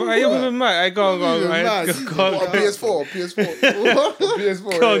 Bruv, are you even mad? Go on. mad. Go What, on. PS4. What?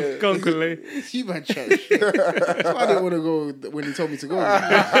 PS4. Go on, Kule. You man chat shit. That's why I didn't want to go when he told me to go.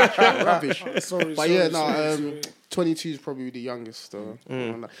 Rubbish. But yeah, no, 22 is probably the youngest. I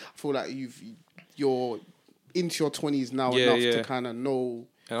feel like you're into your 20s now enough to kind of know.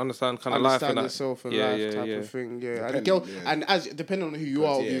 And understand kind of life and that. yourself and life type of thing. Yeah, and and as depending on who you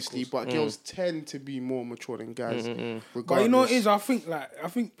are, obviously, but girls tend to be more mature than guys. But you know what it is? I think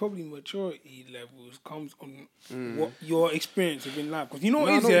probably maturity levels comes on what your experience within life. Because you know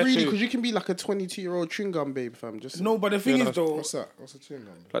what it is, not really, because you can be like a 22-year-old chewing gum babe, fam. Just no, but the thing is though, What's that? What's a chewing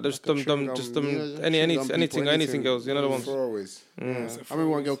gum? Like just chewing anything people, girls, you know the ones. For always. I remember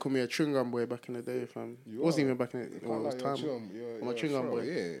one girl called me a chewing gum boy back in the day, fam. It wasn't even back in the it was time. I'm a chewing gum boy.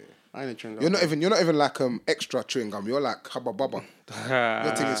 Yeah. I ain't a chewing gum. You're not even like extra chewing gum. You're like hubba bubba.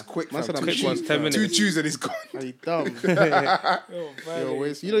 Your thing is quick. Man Fam. said I'm Two cheap, ones, 10 fam. minutes. Two chews and it's gone. Are you dumb? You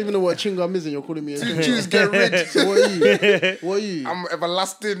don't even know what chewing gum is, and you're calling me a chewing gum. Chews get rich. So what are you? What are you? I'm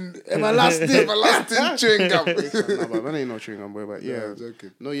everlasting chewing gum. No, but man ain't no chewing gum boy, but yeah. I'm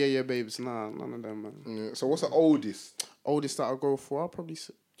joking. No, yeah, babes. Nah, none of them, man. Yeah. So what's the oldest? Oldest that I'll go for, I'll probably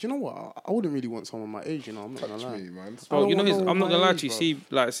say, do you know what? I wouldn't really want someone my age, you know. I'm not gonna Touch lie. me, man. Bro, you know, want no I'm not gonna my lie age, to you.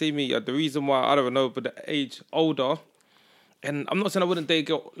 bro. See me. The reason why I don't know, but the age older, and I'm not saying I wouldn't date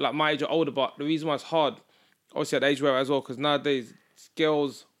girl like my age or older, but the reason why it's hard, obviously at the age where as well, because nowadays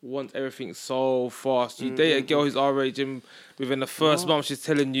girls want everything so fast. You date a girl who's our age, and within the first month she's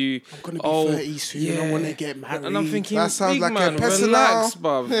telling you, I'm gonna be 30 soon. I want to get married. and I'm thinking, That sounds big like man, a personal relax,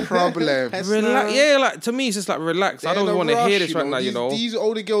 bruv. problem. Relax. Yeah, like to me, it's just like relax. I don't want to hear this right now. You know, These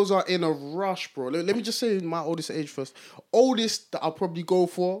older girls are in a rush, bro. Let me just say my oldest age first. Oldest that I'll probably go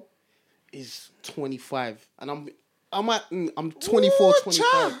for is 25. And I'm 24,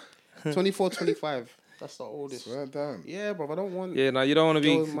 25. 24, 25. That's the oldest. Well done. Yeah, bro. I don't want... yeah, no, you don't want to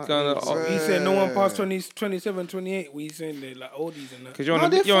be Girls my kind age. of he said no one past 20, 27, 28. We saying they like oldies and that. because you're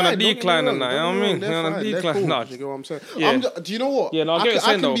on a decline and that. You know what I mean? You're on a decline. Cool. No, You get what I'm saying? Yeah. Do you know what? Yeah, no, I get what you're saying,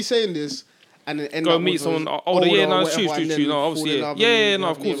 I can though. be saying this and then end go up meet with someone those older. Yeah, or no, it's true, whatever, and true. No, then obviously, fall in yeah. love Yeah, and no,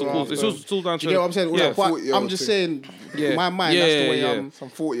 of have course, me of course. after. It's all down Do to you get what I'm saying? Yeah, But 40-year-old I'm just thing. saying, in my mind, that's the way I'm... Some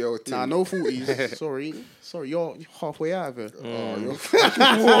 40-year-old thing. Nah, no 40s. Sorry, you're halfway out of it. Oh, you're...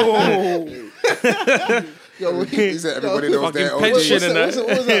 Yo, he said everybody knows Fucking their pension OG. and that. What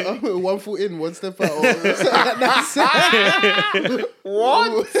was that? 1 foot in, 1 step out.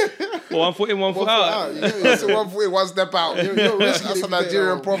 What? Well, 1 foot in, 1 foot out. That's a 1 foot in, 1 step out. You're risking That's it a if you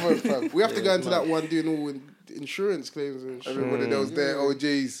Nigerian get proverb, fam. We have to go into that one doing all insurance claims and shit. Everybody knows their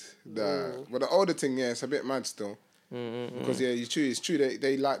OGs. Nah. But the older thing, yeah, it's a bit mad still. Because yeah, it's true.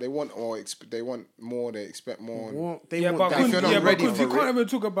 They want more. They expect more. They Yeah, want but that. If you're not ready because you for can't it. even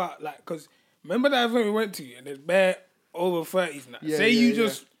talk about like because remember that event we went to and there's bare over 30s now. Yeah, Say yeah, you yeah.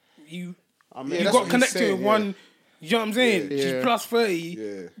 just you I mean, you that's got what he's connected saying, with yeah. one. You know what I'm saying? Yeah. She's Yeah. plus 30.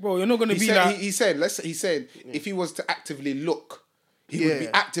 Yeah. Bro, you're not gonna He be said, like. he said if he was to actively look, he would be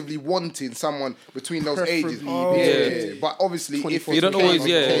Yeah. actively wanting someone between those ages. Preferably, Yeah. But obviously, if 24 it You don't came, always- it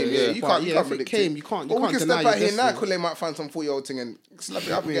yeah, came, yeah. You But can't yeah, if it predict came, it. you can't Or we can deny step out your here now. destiny. Kule might find some 40-year-old thing and slap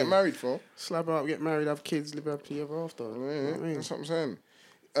it up and get married, for. Slap out, get married, have kids, live happily ever after. You know what I mean? That's what I'm saying.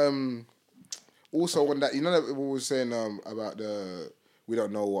 Also, when that, you know that we were saying about we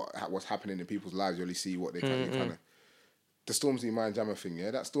don't know what's happening in people's lives. You only see what they kind of. The Stormzy Maya Jama thing,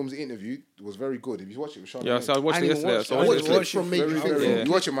 yeah. That Stormzy interview was very good. If you watch it, with Sean. Yeah, so I watched it yesterday. I watched it from Megxit.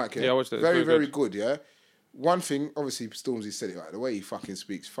 You watch it, Mike. Yeah, I watched it. Very good. Yeah. One thing, obviously, Stormzy said it right. The way he fucking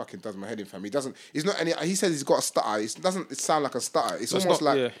speaks, fucking does my head in, fam. He doesn't. He's not any. He says he's got a stutter. It doesn't sound like a stutter. It's almost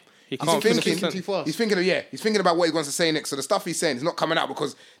like. Yeah. He He's can't thinking too fast. He's thinking about what he wants to say next. So the stuff he's saying is not coming out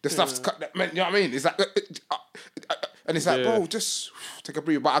because the stuff's cut. You know what I mean? It's like, and it's like, bro, just take a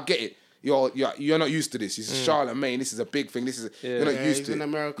breather. But I get it. You're not used to this. This is Charlemagne. This is a big thing. You're not used to it.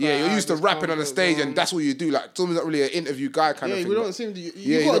 America, you're used to rapping on the stage, and that's what you do. Like, Stormzy's not really an interview guy kind of thing. We don't seem to.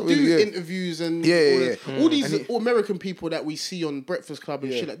 You got to do interviews and all these American people that we see on Breakfast Club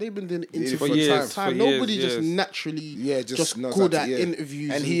and shit. Like they've been doing interviews for years. Nobody just naturally just good at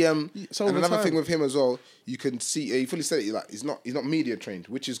interviews. And he and another thing with him as well, you can see he fully said it. Like he's not media trained,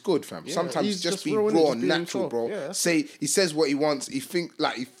 which is good, fam. Sometimes just be raw and natural, bro. He says what he wants. He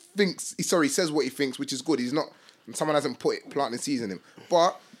says what he thinks, which is good. He's not. Someone hasn't planted seeds in him.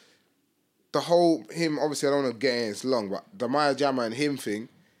 But the whole him, obviously, I don't want to get in. It's long, but the Maya Jama and him thing,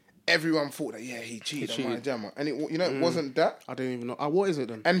 everyone thought that he cheated on Maya Jama, and it wasn't that. I don't even know. What is it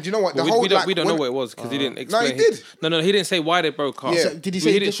then? And do you know what? We don't know what it was because he didn't explain. No, he did. No, he didn't say why they broke up. Yeah. So, did he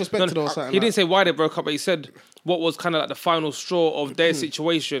say he disrespected or something? He didn't say why they broke up, but he said what was kind of like the final straw of their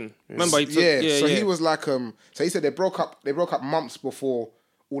situation. Remember? He was like, so he said they broke up months before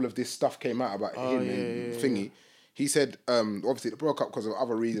all of this stuff came out about him and thingy. He said, obviously they broke up because of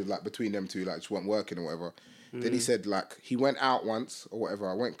other reasons, like between them two, like just weren't working or whatever. Then he said, like, he went out once or whatever,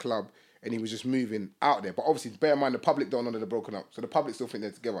 I went club, and he was just moving out there. But obviously, bear in mind, the public don't know that they're broken up. So the public still think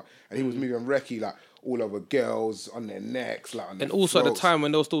they're together. And he was moving recce, like, all over girls, on their necks, like, on their And also throats. at the time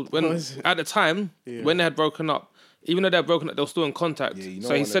when they were still, when they had broken up, even though they're broken up, they were still in contact. Yeah,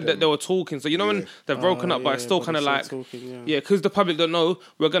 so he said that they were talking. So you know when they're broken up, but it's still kind of like, because the public don't know,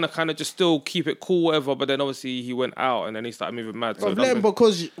 we're going to kind of just still keep it cool, whatever. But then obviously he went out and then he started moving mad.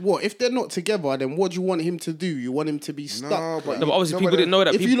 Because if they're not together, then what do you want him to do? You want him to be stuck? No, but obviously people didn't know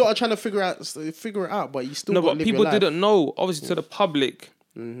that. If you lot are trying to figure it out, but you still but people didn't know. Obviously to the public,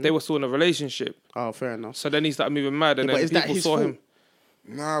 they were still in a relationship. Oh, fair enough. So then he started moving mad and then people saw him.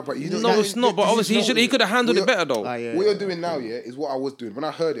 Nah, but you don't. No, it's not. But obviously, he could have handled it better though. What you're doing now, is what I was doing. When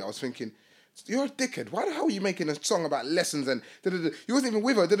I heard it, I was thinking, you're a dickhead. Why the hell are you making a song about lessons and you wasn't even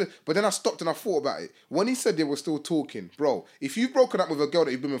with her? But then I stopped and I thought about it. When he said they were still talking, bro, if you've broken up with a girl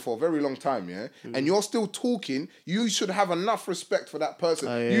that you've been with for a very long time, and you're still talking, you should have enough respect for that person.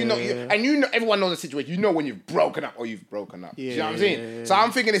 Everyone knows the situation. You know when you've broken up or you've broken up. You know what I'm saying? So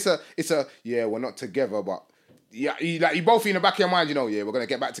I'm thinking it's a we're not together, but. Yeah, you both in the back of your mind, we're gonna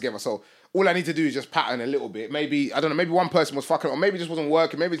get back together. So all I need to do is just pattern a little bit. Maybe I don't know. Maybe one person was fucking, or maybe it just wasn't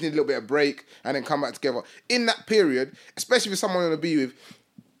working. Maybe just need a little bit of break and then come back together. In that period, especially with someone you're gonna be with,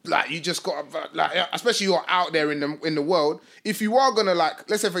 like you just got especially you're out there in the world. If you are gonna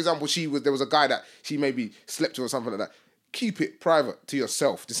let's say for example, there was a guy that she maybe slept with or something like that. Keep it private to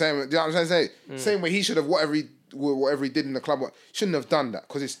yourself. The same, you know what I'm saying? Same way he should have whatever he did in the club, shouldn't have done that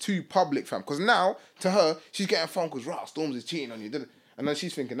because it's too public, fam. Because now, to her, she's getting phone calls, Storms is cheating on you, and then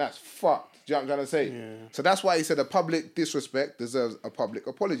she's thinking, that's fucked. Do you know what I'm trying to say? Yeah. So that's why he said a public disrespect deserves a public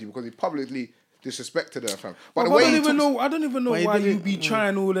apology because he publicly disrespected her, fam. But I don't even know why you be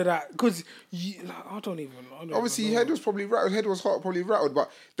trying all of that because I don't even know. Obviously, his head was probably rattled. Head was probably rattled. But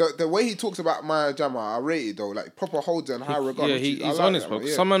the way he talks about Maya Jama, I rate it though. Like proper holds and high regard. Yeah, he's honest, bro.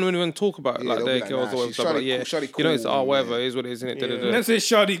 Some man wouldn't even talk about their girls or stuff. Like, cool, it's whatever. It is what it is, isn't it? Let's say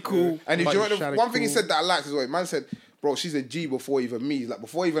Shadi cool. And if you know one thing he said that I liked as well. Man said, bro, she's a G before even me. Like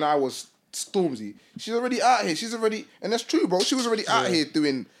before even I was Stormzy. She's already out here. And that's true, bro. She was already out here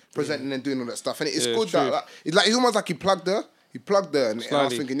presenting and doing all that stuff. And it's good that it's almost like he plugged her. And I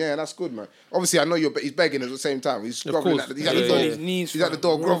was thinking, that's good, man. Obviously, I know he's begging at the same time. He's groveling at the door. He's at the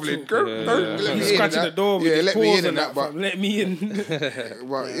door groveling. He's scratching the door with his paws and that. But let me in.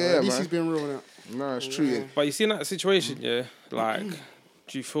 But at least he's been real now. No, it's true. Yeah. But you see in that situation, do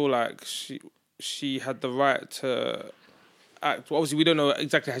you feel like she had the right to act? Well, obviously, we don't know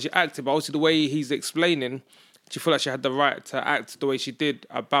exactly how she acted, but obviously the way he's explaining, do you feel like she had the right to act the way she did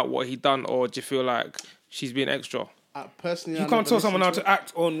about what he done, or do you feel like she's being extra? Personally, you can't tell someone how to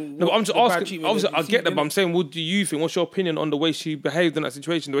act on. No, but I'm just asking. Obviously, I get that, but I'm saying, what do you think? What's your opinion on the way she behaved in that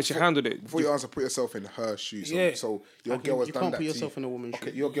situation, the way she handled it? Before you answer, put yourself in her shoes. So your girl has done that. You can't put yourself in a woman's shoes.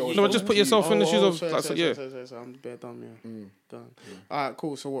 Okay, your girl. No, just put yourself in the shoes of. So I'm bare done. Done. All right,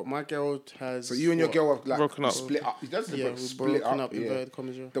 cool. So what? My girl has. So you and your girl have broken up, split up. Split up.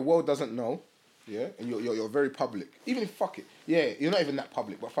 The world doesn't know. Yeah, and you're very public. Even if fuck it, you're not even that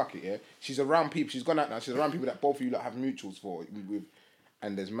public, but fuck it, yeah. She's around people. She's gone out now. She's around people that both of you have mutuals for with,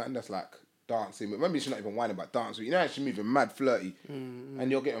 and there's man that's like dancing. But maybe she's not even whining about dancing. You know, she's moving mad flirty, and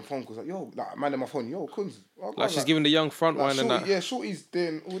you're getting phone calls like, yo, like man on my phone, yo, Kunz. Like she's giving the young front like, wine and that. Yeah, shorty's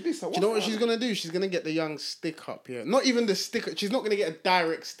doing all this. Like, Do you know what she's gonna do? She's gonna get the young stick up here. Not even the stick up. She's not gonna get a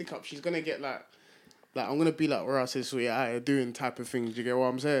direct stick up. She's gonna get like I'm gonna be like, where I say, so you're out here doing type of thing. Do you get what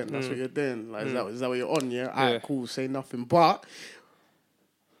I'm saying? That's what you're doing. Like, is that what you're on? Yeah. Alright, cool. Say nothing. But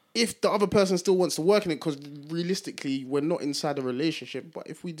if the other person still wants to work in it, because realistically, we're not inside a relationship. But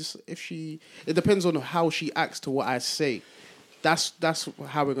it depends on how she acts to what I say. That's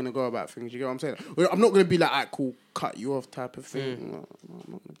how we're gonna go about things. You get what I'm saying? I'm not gonna be like, alright, cool, cut you off type of thing. No,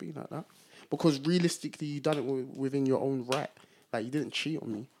 I'm not gonna be like that, because realistically, you done it within your own right. Like, you didn't cheat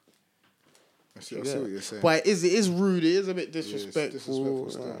on me. I see what you're saying. But it is rude. It is a bit disrespectful.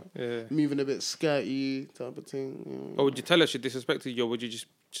 Disrespectful moving a bit skirty type of thing. You know. Or would you tell her she disrespected you, or would you just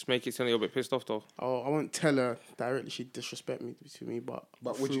make it sound a little bit pissed off though? Oh, I won't tell her directly she disrespect me to me, but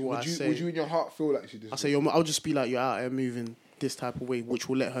would you in your heart feel like she disrespected? I say, I'll just be like, you're out here moving this type of way, which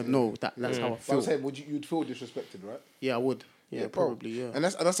will let her know that's how I feel. But I'm saying, you'd feel disrespected, right? Yeah, I would. Yeah, probably. Yeah, and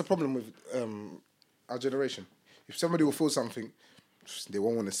that's the problem with our generation. If somebody will feel something, they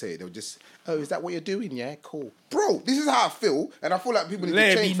won't want to say it. They'll just, oh, is that what you're doing? Yeah, cool. Bro, this is how I feel, and I feel like people need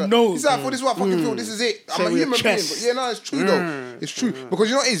to change that. This is how I feel, this is what I fucking feel, this is it. I'm a human being. But yeah, no, it's true though. It's true. Because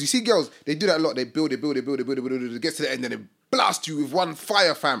you know what it is? You see girls, they do that a lot. They build, it gets to the end, and they blast you with one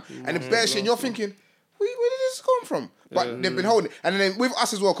fire, fam. And the bare shit, and you're thinking, where did this come from? But they've been holding it. And then with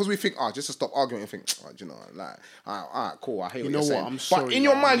us as well, because we think, just to stop arguing, and think, you know, like, all right, cool, I hear what you're saying. I'm sorry. But in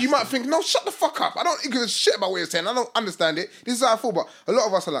your mind, you might think, no, shut the fuck up. I don't give a shit about what you're saying. I don't understand it. This is how I feel. But a lot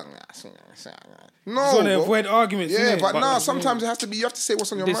of us are like, no. Just want to avoid arguments. Yeah, but sometimes it has to be, you have to say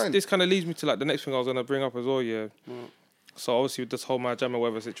what's on your mind. This kind of leads me to like the next thing I was going to bring up as well, yeah. So obviously with this whole my jammer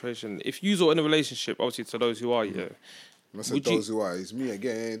weather situation, if you're in a relationship, obviously to those who are, yeah. I said those who are, it's me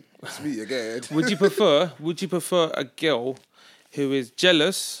again. Would you prefer a girl who is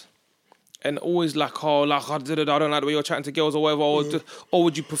jealous and always like, I don't like the way you're chatting to girls or whatever, or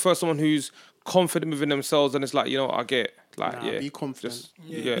would you prefer someone who's confident within themselves and it's like, you know, I get it. Like, be confident.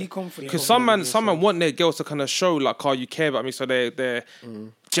 Be confident. Because some man want their girls to kind of show like, you care about me, so they're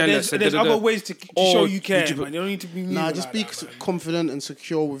jealous. There's other ways to show you care, man. You don't need to be just be confident and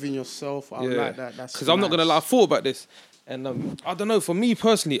secure within yourself. I like that. Because I'm not gonna lie, I thought about this. And I don't know. For me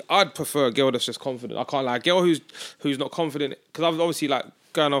personally, I'd prefer a girl that's just confident. I can't lie. A girl who's not confident, because I've obviously like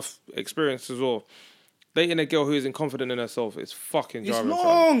going off experience as well. Dating a girl who isn't confident in herself is fucking driving. It's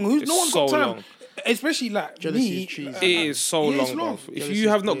long. No one's got time. Long. Especially like jealousy. It is so long, bro. If you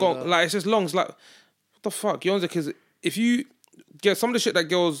have not got like, it's just long. It's like, what the fuck? You know, because if you get some of the shit that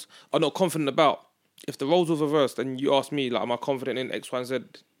girls are not confident about, if the roles were reversed and you ask me like, am I confident in X, Y, and Z?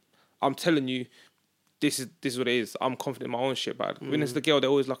 I'm telling you, this is what it is. I'm confident in my own shit, but when it's the girl, they're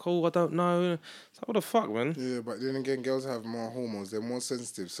always like, I don't know. It's like, what the fuck, man? Yeah, but then again, girls have more hormones. They're more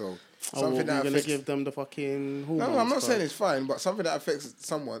sensitive, so something that affects... gonna give them the fucking hormones. No, I'm not saying it's fine, but something that affects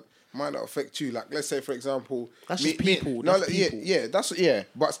someone might not affect you. Like, let's say, for example... That's just people.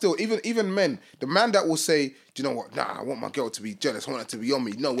 But still, even men, the man that will say, do you know what? Nah, I want my girl to be jealous. I want her to be on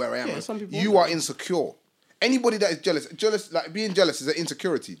me. Know where I am. Yeah, some people you are insecure. Anybody that is jealous, like being jealous is an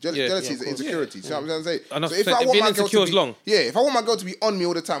insecurity. Jealousy is an insecurity. Yeah. You know what I'm saying? So if I want my girl to be, if I want my girl to be on me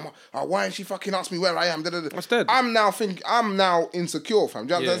all the time, why ain't she fucking ask me where I am? That's dead. I'm now insecure, fam.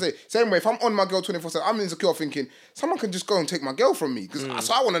 Do you know what I'm saying? Same way, if I'm on my girl 24/7, I'm insecure, thinking someone can just go and take my girl from me because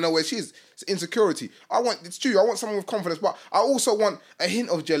so I want to know where she is. It's insecurity. It's true. I want someone with confidence, but I also want a hint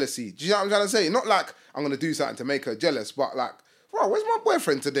of jealousy. Do you know what I'm trying to say? Not like I'm gonna do something to make her jealous, but like, bro, where's my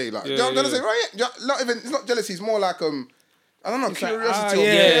boyfriend today? Like, do you know what I'm trying to say? Right? Not even, it's not jealousy, it's more like, I don't know, curiosity.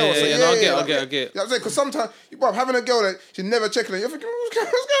 I get. You know what I'm saying? Because sometimes, bro, having a girl that she's never checking on, you're thinking, what's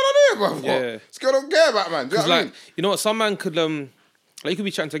going on here, bro? Yeah. This girl don't care about, man. Do you know what I mean? You know what, some man could, like, you could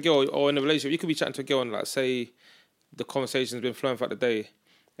be chatting to a girl, or in a relationship, you could be chatting to a girl and, like, say the conversation's been flowing throughout the day,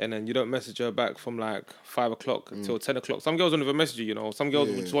 and then you don't message her back from like 5 o'clock until 10 o'clock. Some girls don't even message you, you know. Some girls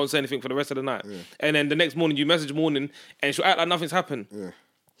just won't say anything for the rest of the night. Yeah. And then the next morning you message and she'll act like nothing's happened. Yeah.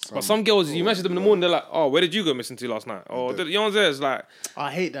 But some girls, you message them in the morning, they're like, oh, where did you go missing to last night? Or, you know what I'm saying? It's like...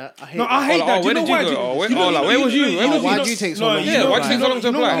 I hate that. I hate that. Where did you go? Where was you? Why did you take so long? Yeah, why did you take so long to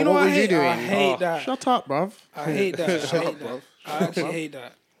apply? What was you doing? I hate that. Shut up, bruv. I hate that. I actually hate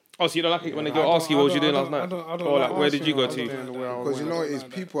that. Oh, so you don't like it when they go ask you what was you doing last night? Or like, where did you go to? Because you know what it is,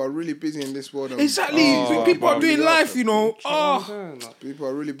 people are really busy in this world. Exactly. People are doing life, you know. People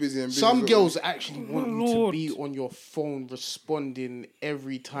are really busy and busy. Some girls actually want you to be on your phone responding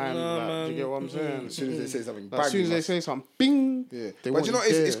every time. Do you get what I'm saying? As soon as they say something, as soon as they say something, bing. Yeah. But you know,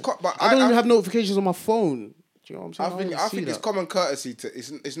 it's but I don't even have notifications on my phone. Do you know what I'm saying? I think it's common courtesy to.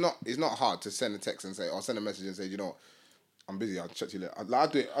 It's not hard to send a text and say, or send a message and say, you know what, I'm busy. I'll chat to you later. I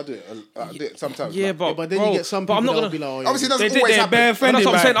do it sometimes. Yeah, like, but then you get some people I'm not that'll gonna be like, oh, yeah, obviously, it doesn't always happen. that's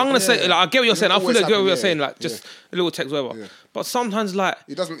what I'm saying. I'm gonna say, like, I get what you're saying. I fully always get what you're happen, saying. yeah. Like, just a little text, whatever. Yeah. But sometimes, like,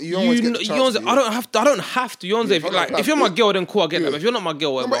 It doesn't. You always get the chance to, I don't have to. You know what I'm saying? if I Like, don't if you're my have- girl, then cool, I get that. Yeah. But if you're not my girl,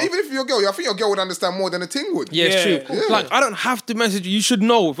 No, whatever. but even if you're a girl, I think your girl would understand more than a ting would. Yeah, it's true. Yeah. Like, I don't have to message you. You should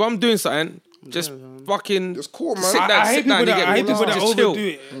know if I'm doing something. Just fucking Just cool, man. sit down, I hate sit down. people You get that- I me? hate people that Just chill. overdo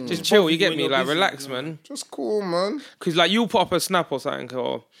it. Just chill. You get When me? you're Like, busy, relax, you know. man. Just cool, man. Because like you'll put up a snap or something,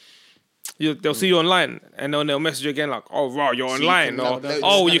 or they'll see you online, and then they'll message you again like, "Oh, wow, you're online," or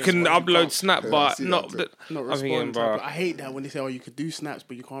 "Oh, you can upload snap, I but see not." that not I'm thinking, respond. bro. I hate that when they say, "Oh, you could do snaps,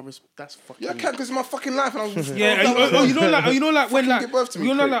 but you can't." That's fucking. Yeah, I can because it's my fucking life, and I was. Yeah, you know, like when, like, give birth to me,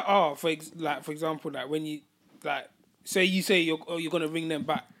 you know, prick. like, for example, like when you, like, say you're gonna ring them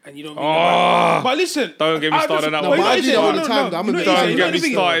back and you don't ring them back. But listen, Don't get me started on that No, one. but I do that all the No, time. no, I'm you a know big what fan. I'm saying? Don't get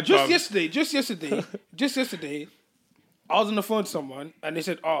me started, Just fam. yesterday, I was on the phone to someone and they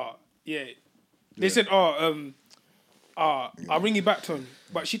said, they said, I'll ring you back, Tony.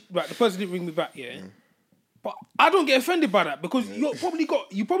 But the person didn't ring me back, But I don't get offended by that because you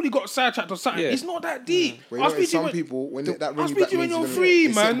probably got sidetracked or something. Yeah. It's not that deep. Well, you know, some people when that I'll ring speak back to you when means you're gonna- free,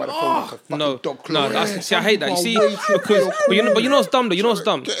 they sit man. by the phone like a fucking No, dog claw. see, I hate that. You see, Some people are because way but you know what's dumb though. You know what's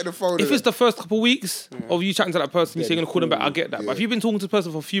dumb. Get in the phone If with it's the first couple of weeks of you chatting to that person, you say you're gonna call them back. I get that. But Yeah. if you've been talking to the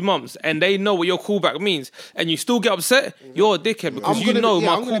person for a few months and they know what your callback means, and you still get upset, you're a dickhead because I'm you gonna know be-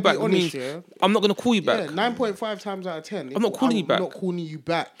 my I'm gonna be callback honest, means yeah. I'm not gonna call you back. Yeah, 9.5 times out of 10. I'm not calling you back. I'm not calling you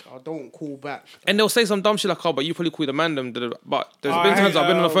back. I don't call back. And they'll say some dumb shit like, "Oh, but you probably call the man them." But there's I been times hate I've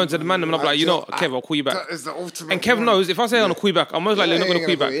been on the that. phone to the man them, and I'm like, you know, Kev, I'll call you back. That is the ultimate. And Kev one. knows if I say I'm gonna call you back, I'm most likely not gonna call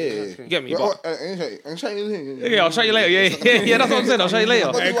you back. Yeah. You get me? But, But yeah, I'll show you later. Yeah, that's what I'm saying. I'll show you later.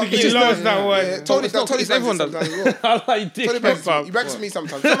 You lost that one. Tony, It's not- Tony it's bangs everyone it does. sometimes as well. I like Tony dickhead, bangs it. fam. He bangs to me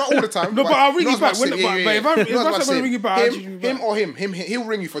sometimes. Not all the time. No, but I'll ring not you as back much when- as- but if I not as say much I'm as gonna him. ring you back, I'll ring you back. Him or him. He'll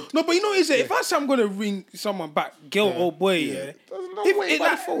ring you for. No, but you know what it is? If I say I'm gonna ring someone back, girl or boy, There's no if way it, by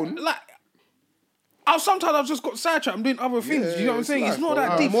like, the phone. like, sometimes I've just got sidetracked. I'm doing other things. Yeah, you know what I'm it's saying? life, It's not bro.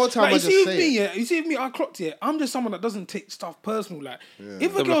 that deep. More time like, I you just see with say me, it. yeah. You see with me, I clocked it. I'm just someone that doesn't take stuff personal. Like, if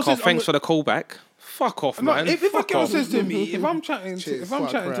a Then girl like, oh, says, thanks for the callback. Fuck off, no, man. if a Fuck girl off. says to me, if I'm chatting to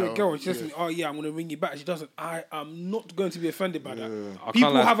a out. girl, she says to me, "Oh yeah, I'm gonna ring you back," she doesn't. I'm not going to be offended by that. I People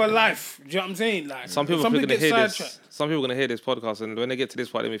can't lie. have a life. Do you know what I'm saying? Like, Some people are somebody going to gets hear sidetracked. this. Some people are going to hear this podcast, and when they get to this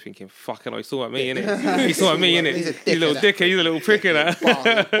part, they'll be thinking, "Fucking, he's talking about me, innit? He's talking about me, innit? He's a little dickhead. He's a little prick,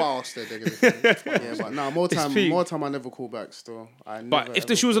 innit?" Bastard. Yeah, but no, more time I never call back still. But if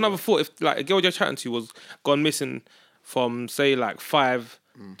the shoe was another thought, if like a girl you're chatting to was gone missing from say like 5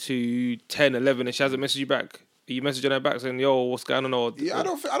 to 10, 11, and she hasn't messaged you back, are you messaging her back saying, "Yo, what's going on?" Or Yeah, I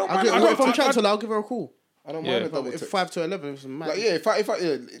don't mind. If I'm chatting to her, I'll give her a call. I don't Yeah. mind a double If text. 5 to 11, it's mad. Like, yeah, if I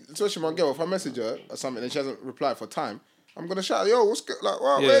especially my girl, if I message her or something and she hasn't replied for time, I'm gonna shout, "Yo, what's good? Like,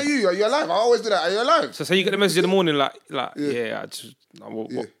 well, Yeah. where are you? Are you alive?" I always do that. Are you alive? so say you get the message in the morning, like yeah, I just,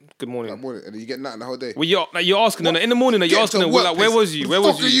 good morning. That morning, and then you get nothing the whole day. Well, you're asking her in the morning. You're Get asking to her, work, like, where was you? Where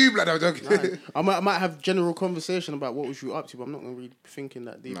was Fuck are you? you, blood? I'm joking. I might have general conversation about what was you up to, but I'm not gonna really be thinking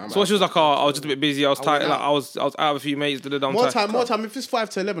that deep. So she was like, "Oh, I was just a bit busy. I was tired. went Like, out. I was out with a few mates. More time. If it's 5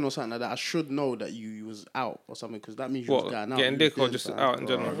 to 11 or something like that, I should know that you was out or something because that means you What, was going out. getting You dick was or doing just something. out in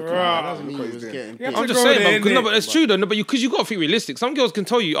general? That doesn't mean you was getting dick. I'm just go saying, there, man. No, innit? but it's true though. No, but because you got to think realistic. Some girls can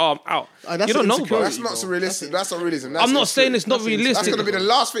tell you, "Oh, I'm out." that's You don't an know, bro. insecurity. That's not so realistic. That's not realism. That's I'm not saying insecurity. it's not That's realistic. gonna be the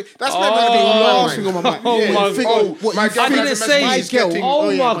last thing. That's Oh, not gonna be the Last thing on my mind. Oh Yeah, my you think, God. what My you girl think didn't is say- my girl. Oh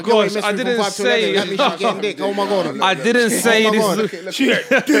yeah, my girl gosh, ain't messing I from didn't 5 to 11. say- That means she's getting dick. Oh my god. I didn't say Oh my this. God. Is, Let's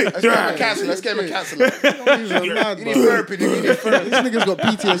get him a cancel. Let's get him a cancel. You mad, You need bro. therapy. Nigga. You need therapy. This nigga's got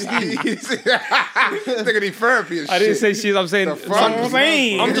PTSD. This nigga need therapy and shit. I didn't say she's. I'm saying. fuck? I'm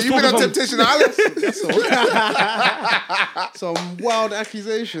saying. I'm just You been talking on from. Temptation Island? Some wild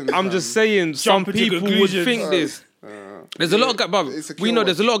accusations. I'm just saying. Some Jumping to people would conclusions. think this. There's a lot of guys, bruv. insecure We know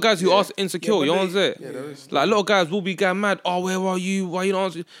there's a lot of guys who are insecure. Yeah, you know what I'm saying? there is. Like a lot of guys will be going mad. Oh, where are you? Why you not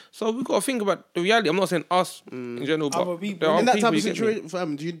answering? So we got to think about the reality. I'm not saying us in general, but Other people. there are In that people. type of You get me? situation,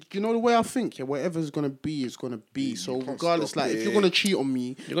 fam, do you know the way I think? Yeah, whatever's gonna be is gonna be. So regardless, stop like if it. you're gonna cheat on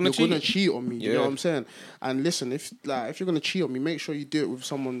me, you're gonna gonna cheat. cheat on me. You Yeah. know what I'm saying? And listen, if you're gonna cheat on me, make sure you do it with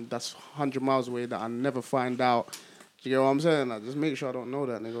someone that's 100 miles away that I never find out. Do you know what I'm saying? Like, just make sure I don't know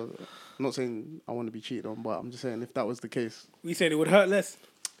that, nigga. I'm not saying I want to be cheated on, but I'm just saying if that was the case, We said it would hurt less.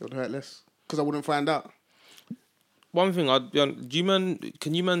 it would hurt less because I wouldn't find out. One thing,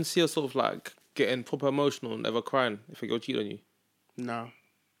 can you man see us sort of like getting proper emotional and ever crying if a girl cheat on you? No,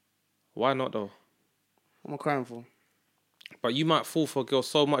 Why not though? what am I crying for? But you might fall for a girl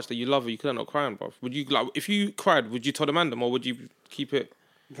so much that you love her, you could end up crying, bro. Would you like if you cried? Would you tell the man them, or would you keep it?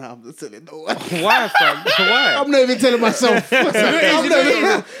 Nah, I'm not telling no one. Why, fam? Why? I'm not even telling myself. If I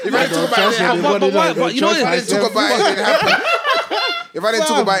didn't talk about it, You know, if I didn't talk about it, it didn't happen. If I didn't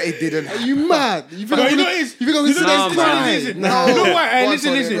talk about it, it didn't happen. Are you mad? You think I'm gonna sit there and cry? You know what? Hey,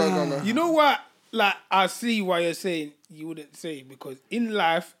 listen. No. You know what? Like, I see why you're saying you wouldn't say, because in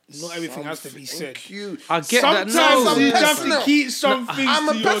life, not everything has to be said. Cute. I get that. Sometimes No, you have to keep some things I'm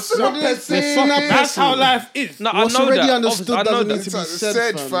a to yourself. person. That's how life is. no, I What's know already that. understood I know doesn't that. need to be Said,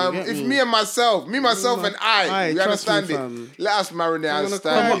 said, fam. you get If me? me and myself, and I, we trust me, understand it. fam. Let us marinate, I'm gonna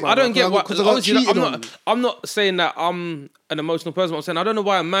understand cry, it. I don't get what. Because I got Obviously, cheated on. I'm not saying that I'm an emotional person. I'm saying I don't know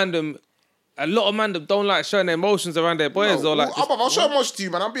why a lot of man don't like showing their emotions around their boys, or like. I'll show much to you,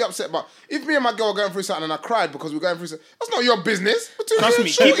 man. I'll be upset, but if me and my girl are going through something and I cried because we're going through something, that's not your business. Trust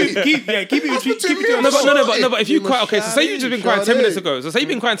me. Keep it to yourself. No, but if you cry, okay, so say Sade, you've just been crying 10 minutes Sade. ago. So say you've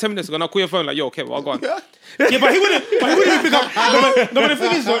been crying 10 minutes ago, and I'll call your phone like, yo, okay, well, I'll go on. Yeah, but he wouldn't even pick up. No, but the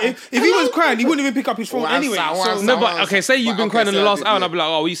thing is, though, if he was crying, he wouldn't even pick up his phone anyway. No, but okay, say you've been crying in the last hour, and I'll I'll be like,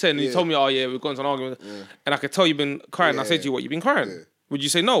 oh, what are you saying? And you told me, oh, yeah, we've gone to an argument. And I could tell you've been crying, and I said to you, what, you've been crying? Would you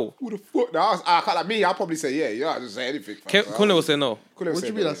say no? Who the fuck? No, I can't like me. I'll probably say yeah. You don't have to say anything. Kunle will say no. What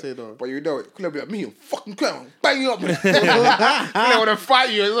you mean I say no? But you know, Kunle will be like me. I'm fucking crying. Bang you up. Kunle want to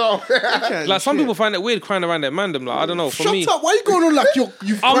fight you as well. Like some people find it weird crying around their man. Them like I don't know. For me, Shut up! Why you going on like you've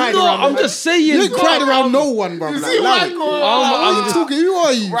cried around? I'm just saying. You ain't cried around no one, bro. You see why I'm talking. Who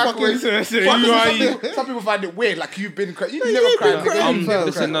are you? Some people find it weird. Like you've been crying. You never cried.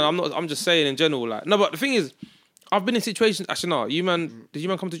 Listen, no, I'm not. I'm just saying in general. Like no, but the thing is, I've been in situations. Actually, no. Did you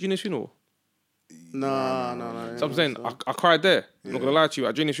man come to Junior's funeral? No. So I'm saying I cried there. I'm not gonna lie to you.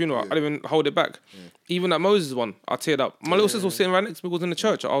 At Junior's funeral, I didn't even hold it back. Even at Moses' one, I teared up. My little sister was sitting right next to me. Was in the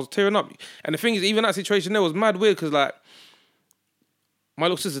church. I was tearing up. And the thing is, even that situation there was mad weird because like my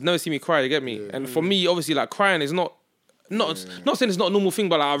little sister's never seen me cry. You get me? And for me, obviously, like crying is not saying it's not a normal thing,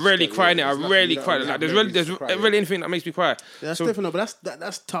 but like I rarely cry in it. I rarely cry. Like there's really anything that makes me cry. That's different, but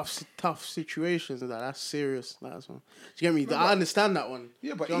that's tough situations. That's serious. That's one. Do you get me? I understand that one.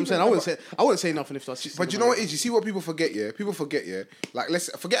 Yeah, but you know what I'm saying, I wouldn't say nothing if that's. But you know what it is? You see what people forget, yeah? People forget, yeah? Like, let's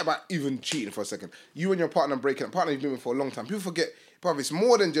forget about even cheating for a second. You and your partner breaking up, partner you've been with for a long time. People forget, bruv, it's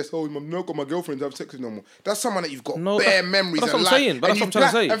more than just, I'm not got my girlfriend to have sex with no more. That's someone that you've got bare memories. That's what I'm saying. But that's what I'm trying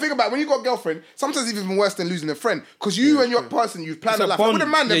to say. And think about it, when you got a girlfriend, sometimes it's even worse than losing a friend. Because you and your person, you've planned a life. Like, with a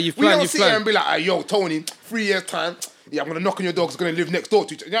man, we don't sit here and be like, hey, yo, Tony, 3 years' time, yeah, I'm going to knock on your door because I'm going to live next door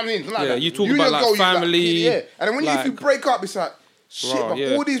to you. You know what I mean? Like that. You talk about like family. And then when if you break up, it's like, shit, but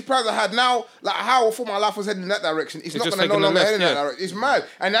all these plans I had now, like how I thought my life was heading in that direction, it's not going to no longer head in that direction. It's mad.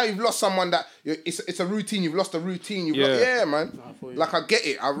 And now you've lost someone that, it's a routine, you've lost a routine. Man. Like I get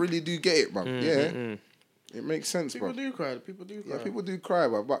it. I really do get it, bro. It makes sense, bro. People do cry. Yeah, people do cry,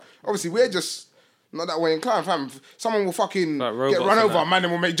 bro. But obviously we're just not that way inclined, fam. Someone will fucking get run over, a man,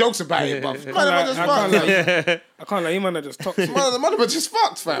 and will make jokes about it, but I can't like you, man. Are just toxic. Man, are just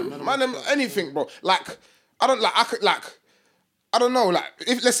fucked, fam. Man, anything, bro. Like I don't know, like,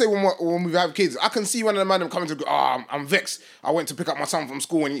 if let's say when we have kids, I can see one of the man coming to go, I'm vexed. I went to pick up my son from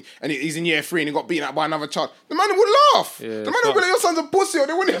school and he's in year 3 and he got beaten up by another child. The man would laugh. The man would be like, your son's a pussy, or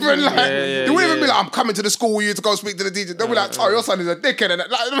they wouldn't even they wouldn't even be like, I'm coming to the school with you to go speak to the teacher. They'll be like, your son is a dickhead. And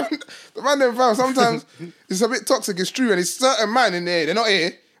like, the man then, fam, sometimes it's a bit toxic, it's true, and it's certain man in there, they're not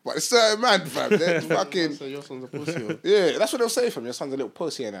here. But it's certain man, fam. They're fucking. So your son's a pussy. Yeah, that's what they'll say from your son's a little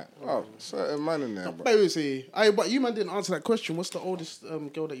pussy and that. Oh, certain man in there. But you man didn't answer that question. What's the oldest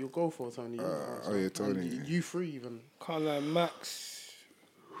girl that you'll go for, Tony? Tony. You free even. Can't lie, Max.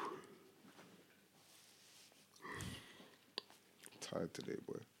 Tired today,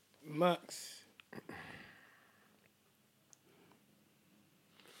 boy. Max.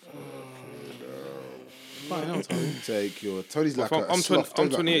 Take your Tony's like I'm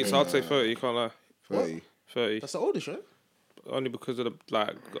 28, so I'd say 30. You can't lie. 30. That's the oldest, right? Only because of I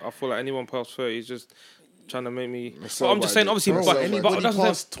feel like anyone past 30 is just trying to make me. But I'm just saying, obviously, but that's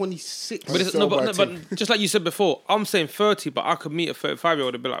past 26. But just like you said before, I'm saying 30, but I could meet a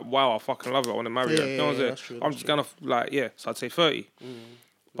 35-year-old and be like, wow, I fucking love her, I want to marry her. You know what I'm saying? I'm just gonna so I'd say 30.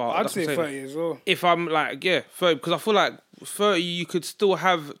 But I'd say 30 as well. If I'm 30, because I feel like 30, you could still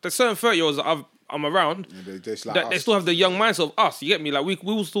have. There's certain 30-year-olds that I'm around. They still have the young mindset of us. You get me? Like we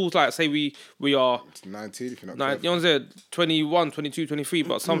will still say we are. It's 19 if you're not. You know what I'm saying? 21, 22, 23.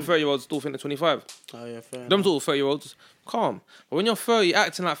 But some 30-year-olds still think they're 25. Oh yeah, fair. Them sort of 30-year-olds, calm. But when you're 30,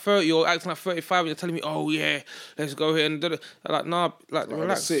 acting like 30 or acting like 35, and you're telling me, oh yeah, let's go here and do it. Like nah, like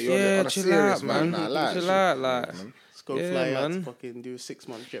relax. Chill out, man. Chill out, like. Let's go fly out to fucking do a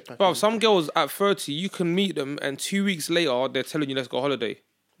 6-month jetpack. Bro, some girls at 30, you can meet them, and 2 weeks later, they're telling you let's go holiday.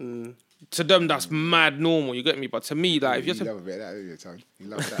 To them, that's mad normal. You get me? But to me, like, if you're love a bit of that, don't you, Tom? You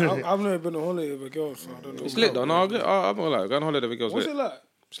love that. I've never been on holiday with a girl, so I don't know. It's lit though. No, I'm not like going on holiday with girls. What's it like?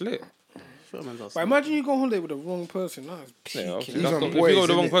 It's lit. But imagine you go on holiday with the wrong person. That's peak. Yeah, Yeah, if you go with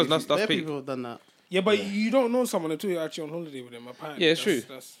the wrong person, that's There peak. people have done that. but you don't know someone until you're actually on holiday with them. Apparently, Yeah, it's true.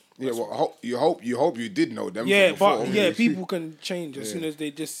 Yeah, well, you hope you did know them. Yeah, before, but people can change as soon as they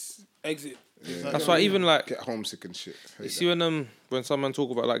just exit. Yeah. That's why even like Get homesick and shit. you see when some men talk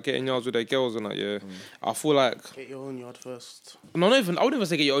about like getting yards with their girls and that, I feel like Get your own yard first. no, not even I wouldn't even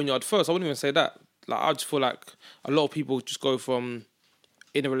say get your own yard first. I wouldn't even say that. Like I just feel like a lot of people just go from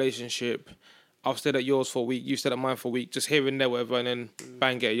in a relationship. I've stayed at yours for a week, you've stayed at mine for a week, just here and there, whatever, and then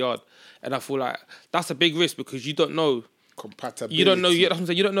bang, get a yard. And I feel like that's a big risk because you don't know. Compatibility. You don't know. That's what I'm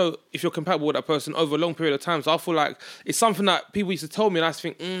saying. You don't know if you're compatible with that person over a long period of time. So I feel like it's something that people used to tell me, and I just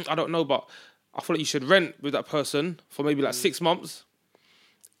think, I don't know, but I feel like you should rent with that person for maybe like 6 months,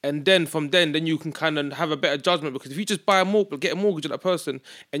 and then from then you can kind of have a better judgment. Because if you just get a mortgage with that person,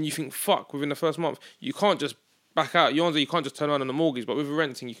 and you think fuck within the first month, you can't just back out. You can't just turn around on the mortgage. But with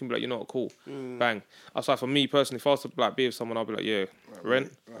renting, you can be like, you're not cool, bang. That's why for me personally, if I was to like be with someone, I'll be like, yeah,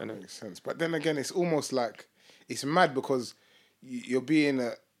 rent. That makes sense. But then again, it's almost like it's mad because you're being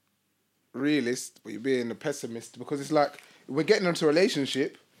a realist, but you're being a pessimist because it's like we're getting into a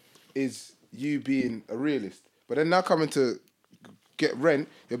relationship is you being a realist, but then now coming to get rent,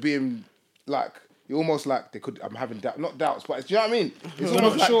 you're being like you're almost like I'm having not doubts, but do you know what I mean? It's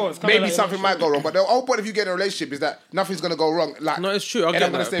almost like sure. maybe something might go wrong, but the whole point of you getting a relationship is that nothing's gonna go wrong. Like No, it's true. I get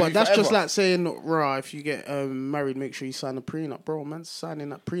that. But that's just like saying, rah, if you get married, make sure you sign a prenup. Bro, man, signing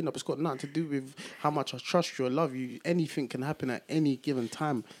that prenup, it's got nothing to do with how much I trust you or love you. Anything can happen at any given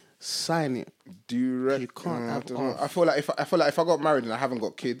time. Sign it. Do you reckon? You can't have I feel like if I got married and I haven't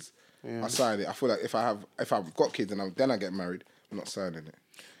got kids, I sign it. I feel like if I've got kids and then I get married, I'm not signing it.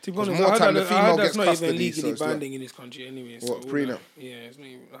 To be honest, more time the female that's gets not custody, even legally so it's like- binding in this country anyway. What, so prenup? Yeah, it's not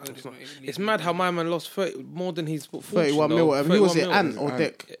even. It's not even It's mad how my man lost 30, more than his fortune, 31 though. mil, whatever. He was it 31 Ant mil. or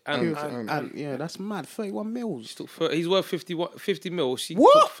Dick? Ant. Yeah, that's mad. 31 mils. He's worth 50 mil. She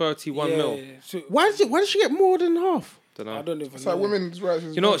What? took 31 mil. So, Why did she get more than half? Don't know. I don't even It's know. like women's rights.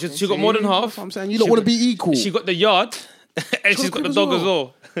 You know what? She got more than half. That's what I'm saying. You don't want to be equal. She got the yard, and she's got the dog as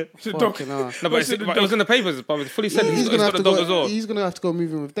well. The dog. Fucking hell. No, but it was in the papers. But it's fully said he's got the dog as well. He's gonna have to go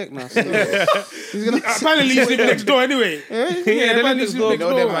move in with Deck now. So. He's gonna. Apparently, he's living next door anyway. Yeah, they live next door.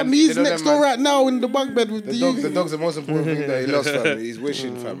 And he's next door right now in the bunk bed with The dog's the most important thing that he lost, fam. He's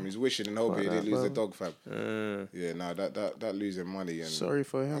wishing, fam. He's wishing and hoping they lose the dog, fam. Yeah, no, that losing money and Sorry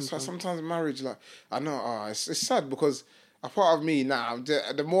for him. that's why sometimes marriage, like I know, it's sad because a part of me now,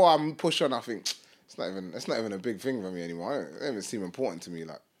 the more I'm pushed on, I think it's not even a big thing for me anymore. It doesn't even seem important to me.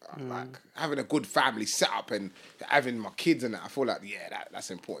 Like having a good family set up and having my kids and that. I feel like that's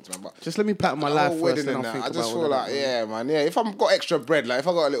important to me. But Just let me pattern my life first, then I'll think I about just all feel that, like man. man, if I've got extra bread, like if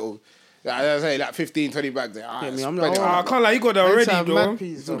I got a little. I say like 15, 20 bags there. Yeah, me, I'm spend not- it on I it. can't lie, you got that I need already, to have though. mad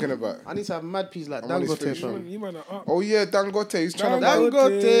peas. Talking about. I need to have mad peas like I'm on his Dangote, fish. fam. You might not up. Oh yeah, Dangote. He's trying to buy.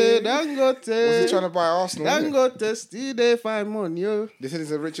 Dangote. Was he trying to buy Arsenal? isn't it? Dangote, still they find money, yo. They said he's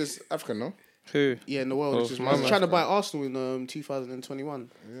the richest African, no? Who? Yeah, in the world. Oh, He's my man. trying to buy Arsenal in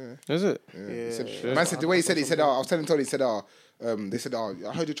 2021. Is it? Yeah. He Yeah. said, man said the way he said it, he said, I was telling Tony, he said, they said, I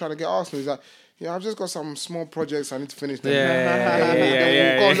heard you're trying to get Arsenal. He's like, yeah, I've just got some small projects I need to finish them.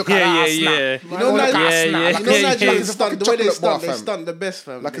 Yeah. Go and look at Arsenal. You Go know, and look at yeah. Arsenal. You know, Nigerians It's a stunt, fucking the way they chocolate bar, stunt, they fam. stunt the best,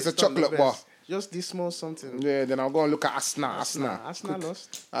 fam. Like They it's a stunt the chocolate bar. best. Just this small something. Yeah, then I'll go and look at Arsenal. Arsenal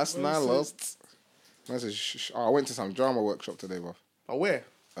lost. Arsenal lost. I said, I went to some drama workshop today, bro. Oh, where?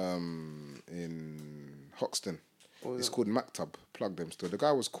 In Hoxton. What was It's it? called Maktab. Plug them still. The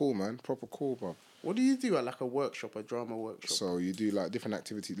guy was cool, man. Proper cool, bro. What do you do at like a workshop, a drama workshop? So you do like different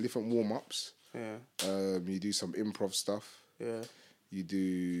activities, different warm ups. Yeah, You do some improv stuff. yeah. You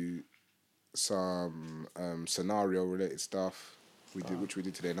do some scenario related stuff. Which we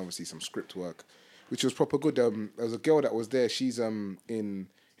did today, and obviously some script work, which was proper good. There was a girl that was there. She's in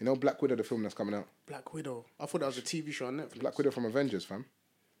Black Widow, the film that's coming out. Black Widow. I thought that was a TV show on Netflix. Black Widow from Avengers, fam.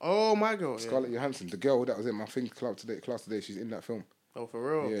 Oh my god. Yeah. Scarlett Johansson, the girl that was in my class today. She's in that film. Oh, for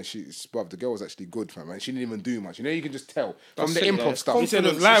real. Yeah, the girl was actually good, fam. And she didn't even do much. You can just tell from That's the sick, improv though. stuff. You said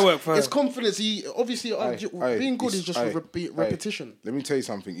it was light work for her. It's confidence. He obviously being good is just repetition. Let me tell you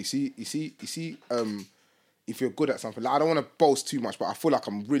something. You see, if you're good at something, like I don't want to boast too much, but I feel like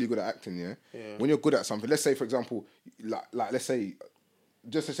I'm really good at acting. Yeah. When you're good at something, let's say for example, like let's say,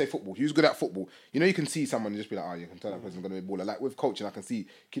 just to say football. Who's good at football? You can see someone and just be like, you can tell that person's gonna be a baller. Like with coaching, I can see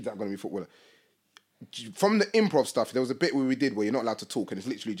kids that are gonna be footballer. from the improv stuff, there was a bit where we did where you're not allowed to talk, and it's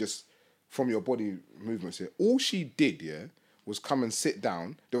literally just from your body movements here. All she did, was come and sit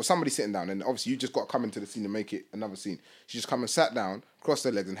down. There was somebody sitting down, and obviously you just got to come into the scene and make it another scene. She just come and sat down, crossed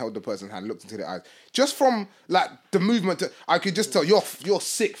her legs, and held the person's hand, looked into their eyes. Just from like the movement, I could just tell you're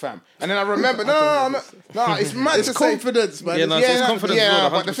sick, fam. And then I remember, no, it's mad. It's confidence, man. It's confidence. Yeah,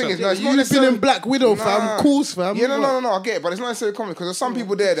 but the thing is, no, it's not You've been necessarily in Black Widow, fam. Course, fam. Yeah, no, I get it, but it's not necessarily confident because there's some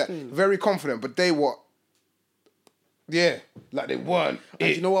people there that very confident, but they were. Yeah, like they weren't. And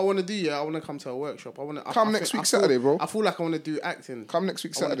do you know what I want to do? Yeah, I want to come to a workshop. Come next week Saturday, bro. I feel like I want to do acting. Come next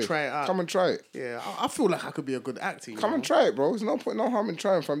week Saturday. Try it out. Come and try it. Yeah, I feel like I could be a good actor. Come and try it, bro. There's no point, no harm in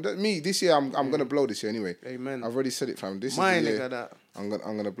trying, fam. Me this year, I'm gonna blow this year anyway. Amen. I've already said it, fam. This My is the nigga, year that. I'm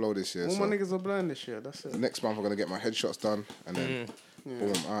gonna blow this year. All my niggas are blowing this year. That's it. Next month I'm gonna get my headshots done, and then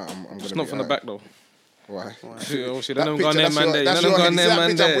boom, I'm gonna. It's not from the back though. Why? Obviously, they don't go there, man.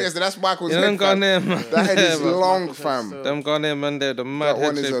 That's Michael's head, fam. That head is long, fam. Them gone there, man. The mad That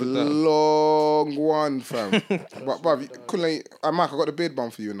one is a long one, fam. But couldn't Mike, I got the beard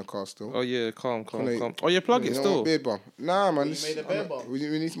balm for you in the car still. Oh yeah, calm. Oh, you plug it still. Beard balm. Nah, man. You made a beard balm? We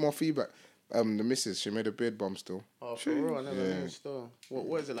need more feedback. The missus, she made a beard balm still. Oh, for real? I never knew still.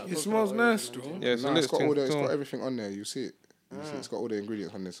 What is it like? It smells nice, though. Yeah, It's got everything on there. You see it. It's got all the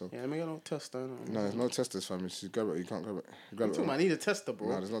ingredients on there. So Yeah, let me get no tester. no, there's no testers, fam. You grab it. You can't grab it. Grab it. I need a tester, bro.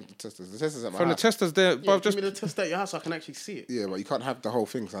 No, there's not testers. The testers at my From the house. testers there, Yeah, bruv, give me the tester at your house so I can actually see it. Yeah, but you can't have the whole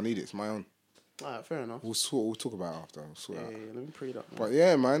thing because I need it. It's my own. Alright, fair enough. We'll talk about it after. We'll sort it out. Yeah, let me pre it up. Man. But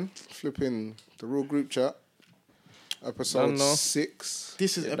yeah, man, flipping the real group chat. Episode 6.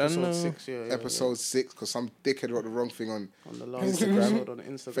 This is episode 6, yeah. Episode 6, because some dickhead wrote the wrong thing on the last episode on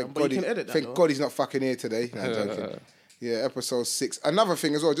Instagram. Thank But God you can edit that, thank though. God he's not fucking here today. No, I'm joking. Yeah, episode 6. Another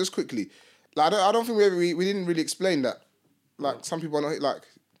thing as well, just quickly. Like I don't think we didn't really explain that. Like some people are not like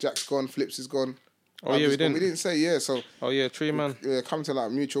Jack's gone, Flips is gone. Oh yeah, we didn't. We didn't say so. Oh yeah, 3 man. Yeah, come to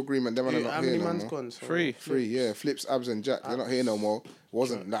like mutual agreement. Them are not How here many no man's more. gone? So 3. 3, yeah. Flips, Abs, and Jack. They're not here no more.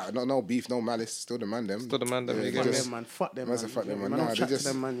 Wasn't no beef, no malice. Still the man them. Still the man them. Yeah, you Fuck get me? them, man. Fuck them, man. Fuck them, man. Man, Nah, don't they chat to just-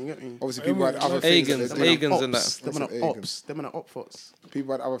 them, man. You get me? Obviously, people had other things. Agans, that they- Agans and that. Them are Agans. ops. Them are op thoughts.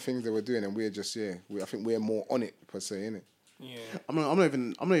 People had other things they were doing, and we're just I think we're more on it per se, innit? Yeah. I'm not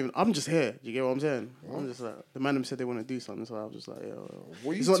even. I'm just here. You get what I'm saying? I'm just like the man them said they want to do something, so I was just like, yeah.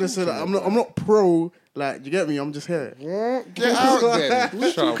 What are you It's not necessarily. talking I'm not pro. Like, you get me? I'm just here. Get out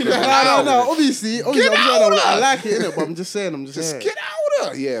then. Shut up. No. Obviously, I'm saying I like it, innit? But I'm just saying, Just here. get out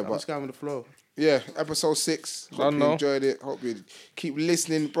of here. Yeah, I'm but just going with the flow. yeah, episode 6. I Hope you know. enjoyed it. Hope you keep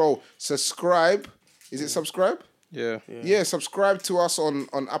listening, bro. Subscribe. Is it subscribe? Yeah. Yeah, subscribe to us on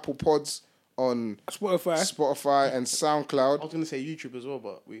Apple Pods, on Spotify. and I SoundCloud. was gonna say YouTube as well,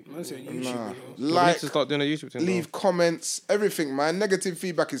 but we. I said YouTube. We need Like, to start doing a YouTube thing. leave comments, everything, man. Negative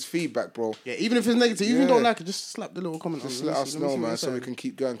feedback is feedback, bro. Yeah, even if it's negative, even if you Yeah. don't like it, just slap the little comment. Just on. let me us see know, what man, you're so we saying. can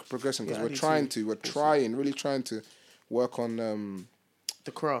keep going, progressing, because Yeah, I we're need trying to. really trying to work on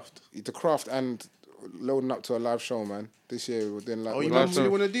The craft. the craft and loading up to a live show, man. This year we're doing like Oh, you we're really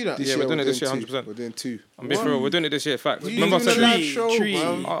want to do that? Yeah, we're doing it this year, two. 100%. We're doing 2. I'm being for real. We're doing it this year. Fact. You Remember I doing said a live this?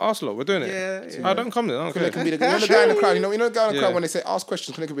 show, bro? Ask lot. We're doing it. Yeah. I don't come there. I don't It can care. be the guy in the crowd. You know the guy in the crowd Yeah. when they say ask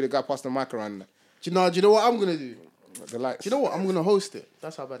questions. Can be the guy passing the mic around Do you know what I'm gonna do? the lights. Do you know what? I'm gonna host it.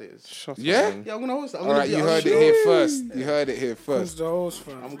 That's how bad it is. Shut up, Yeah? man. Yeah, I'm gonna host it. I'm All gonna right, be you on heard the it here show. first. You heard it here Who's first. the host,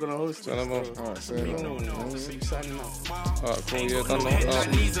 fam? I'm gonna host it. Tell them all. All right, so So you signing up. Alright, cool. Yeah, done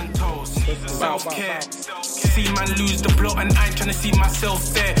that. Knees and toes, self-care. See man lose the plot and I ain't trying to see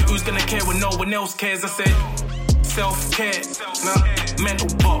myself there. Who's gonna care when no one else cares? I said self-care, nah, mental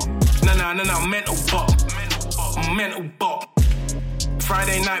bop. Nah, mental bop.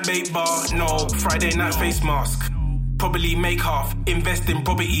 Friday night bait bar, no, Friday night face mask. Probably make half, invest in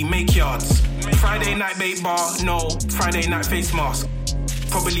property, make yards. Friday night bait bar, no, Friday night face mask.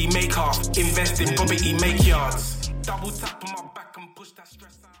 Probably make half, invest in property, make yards. Double tap on my back.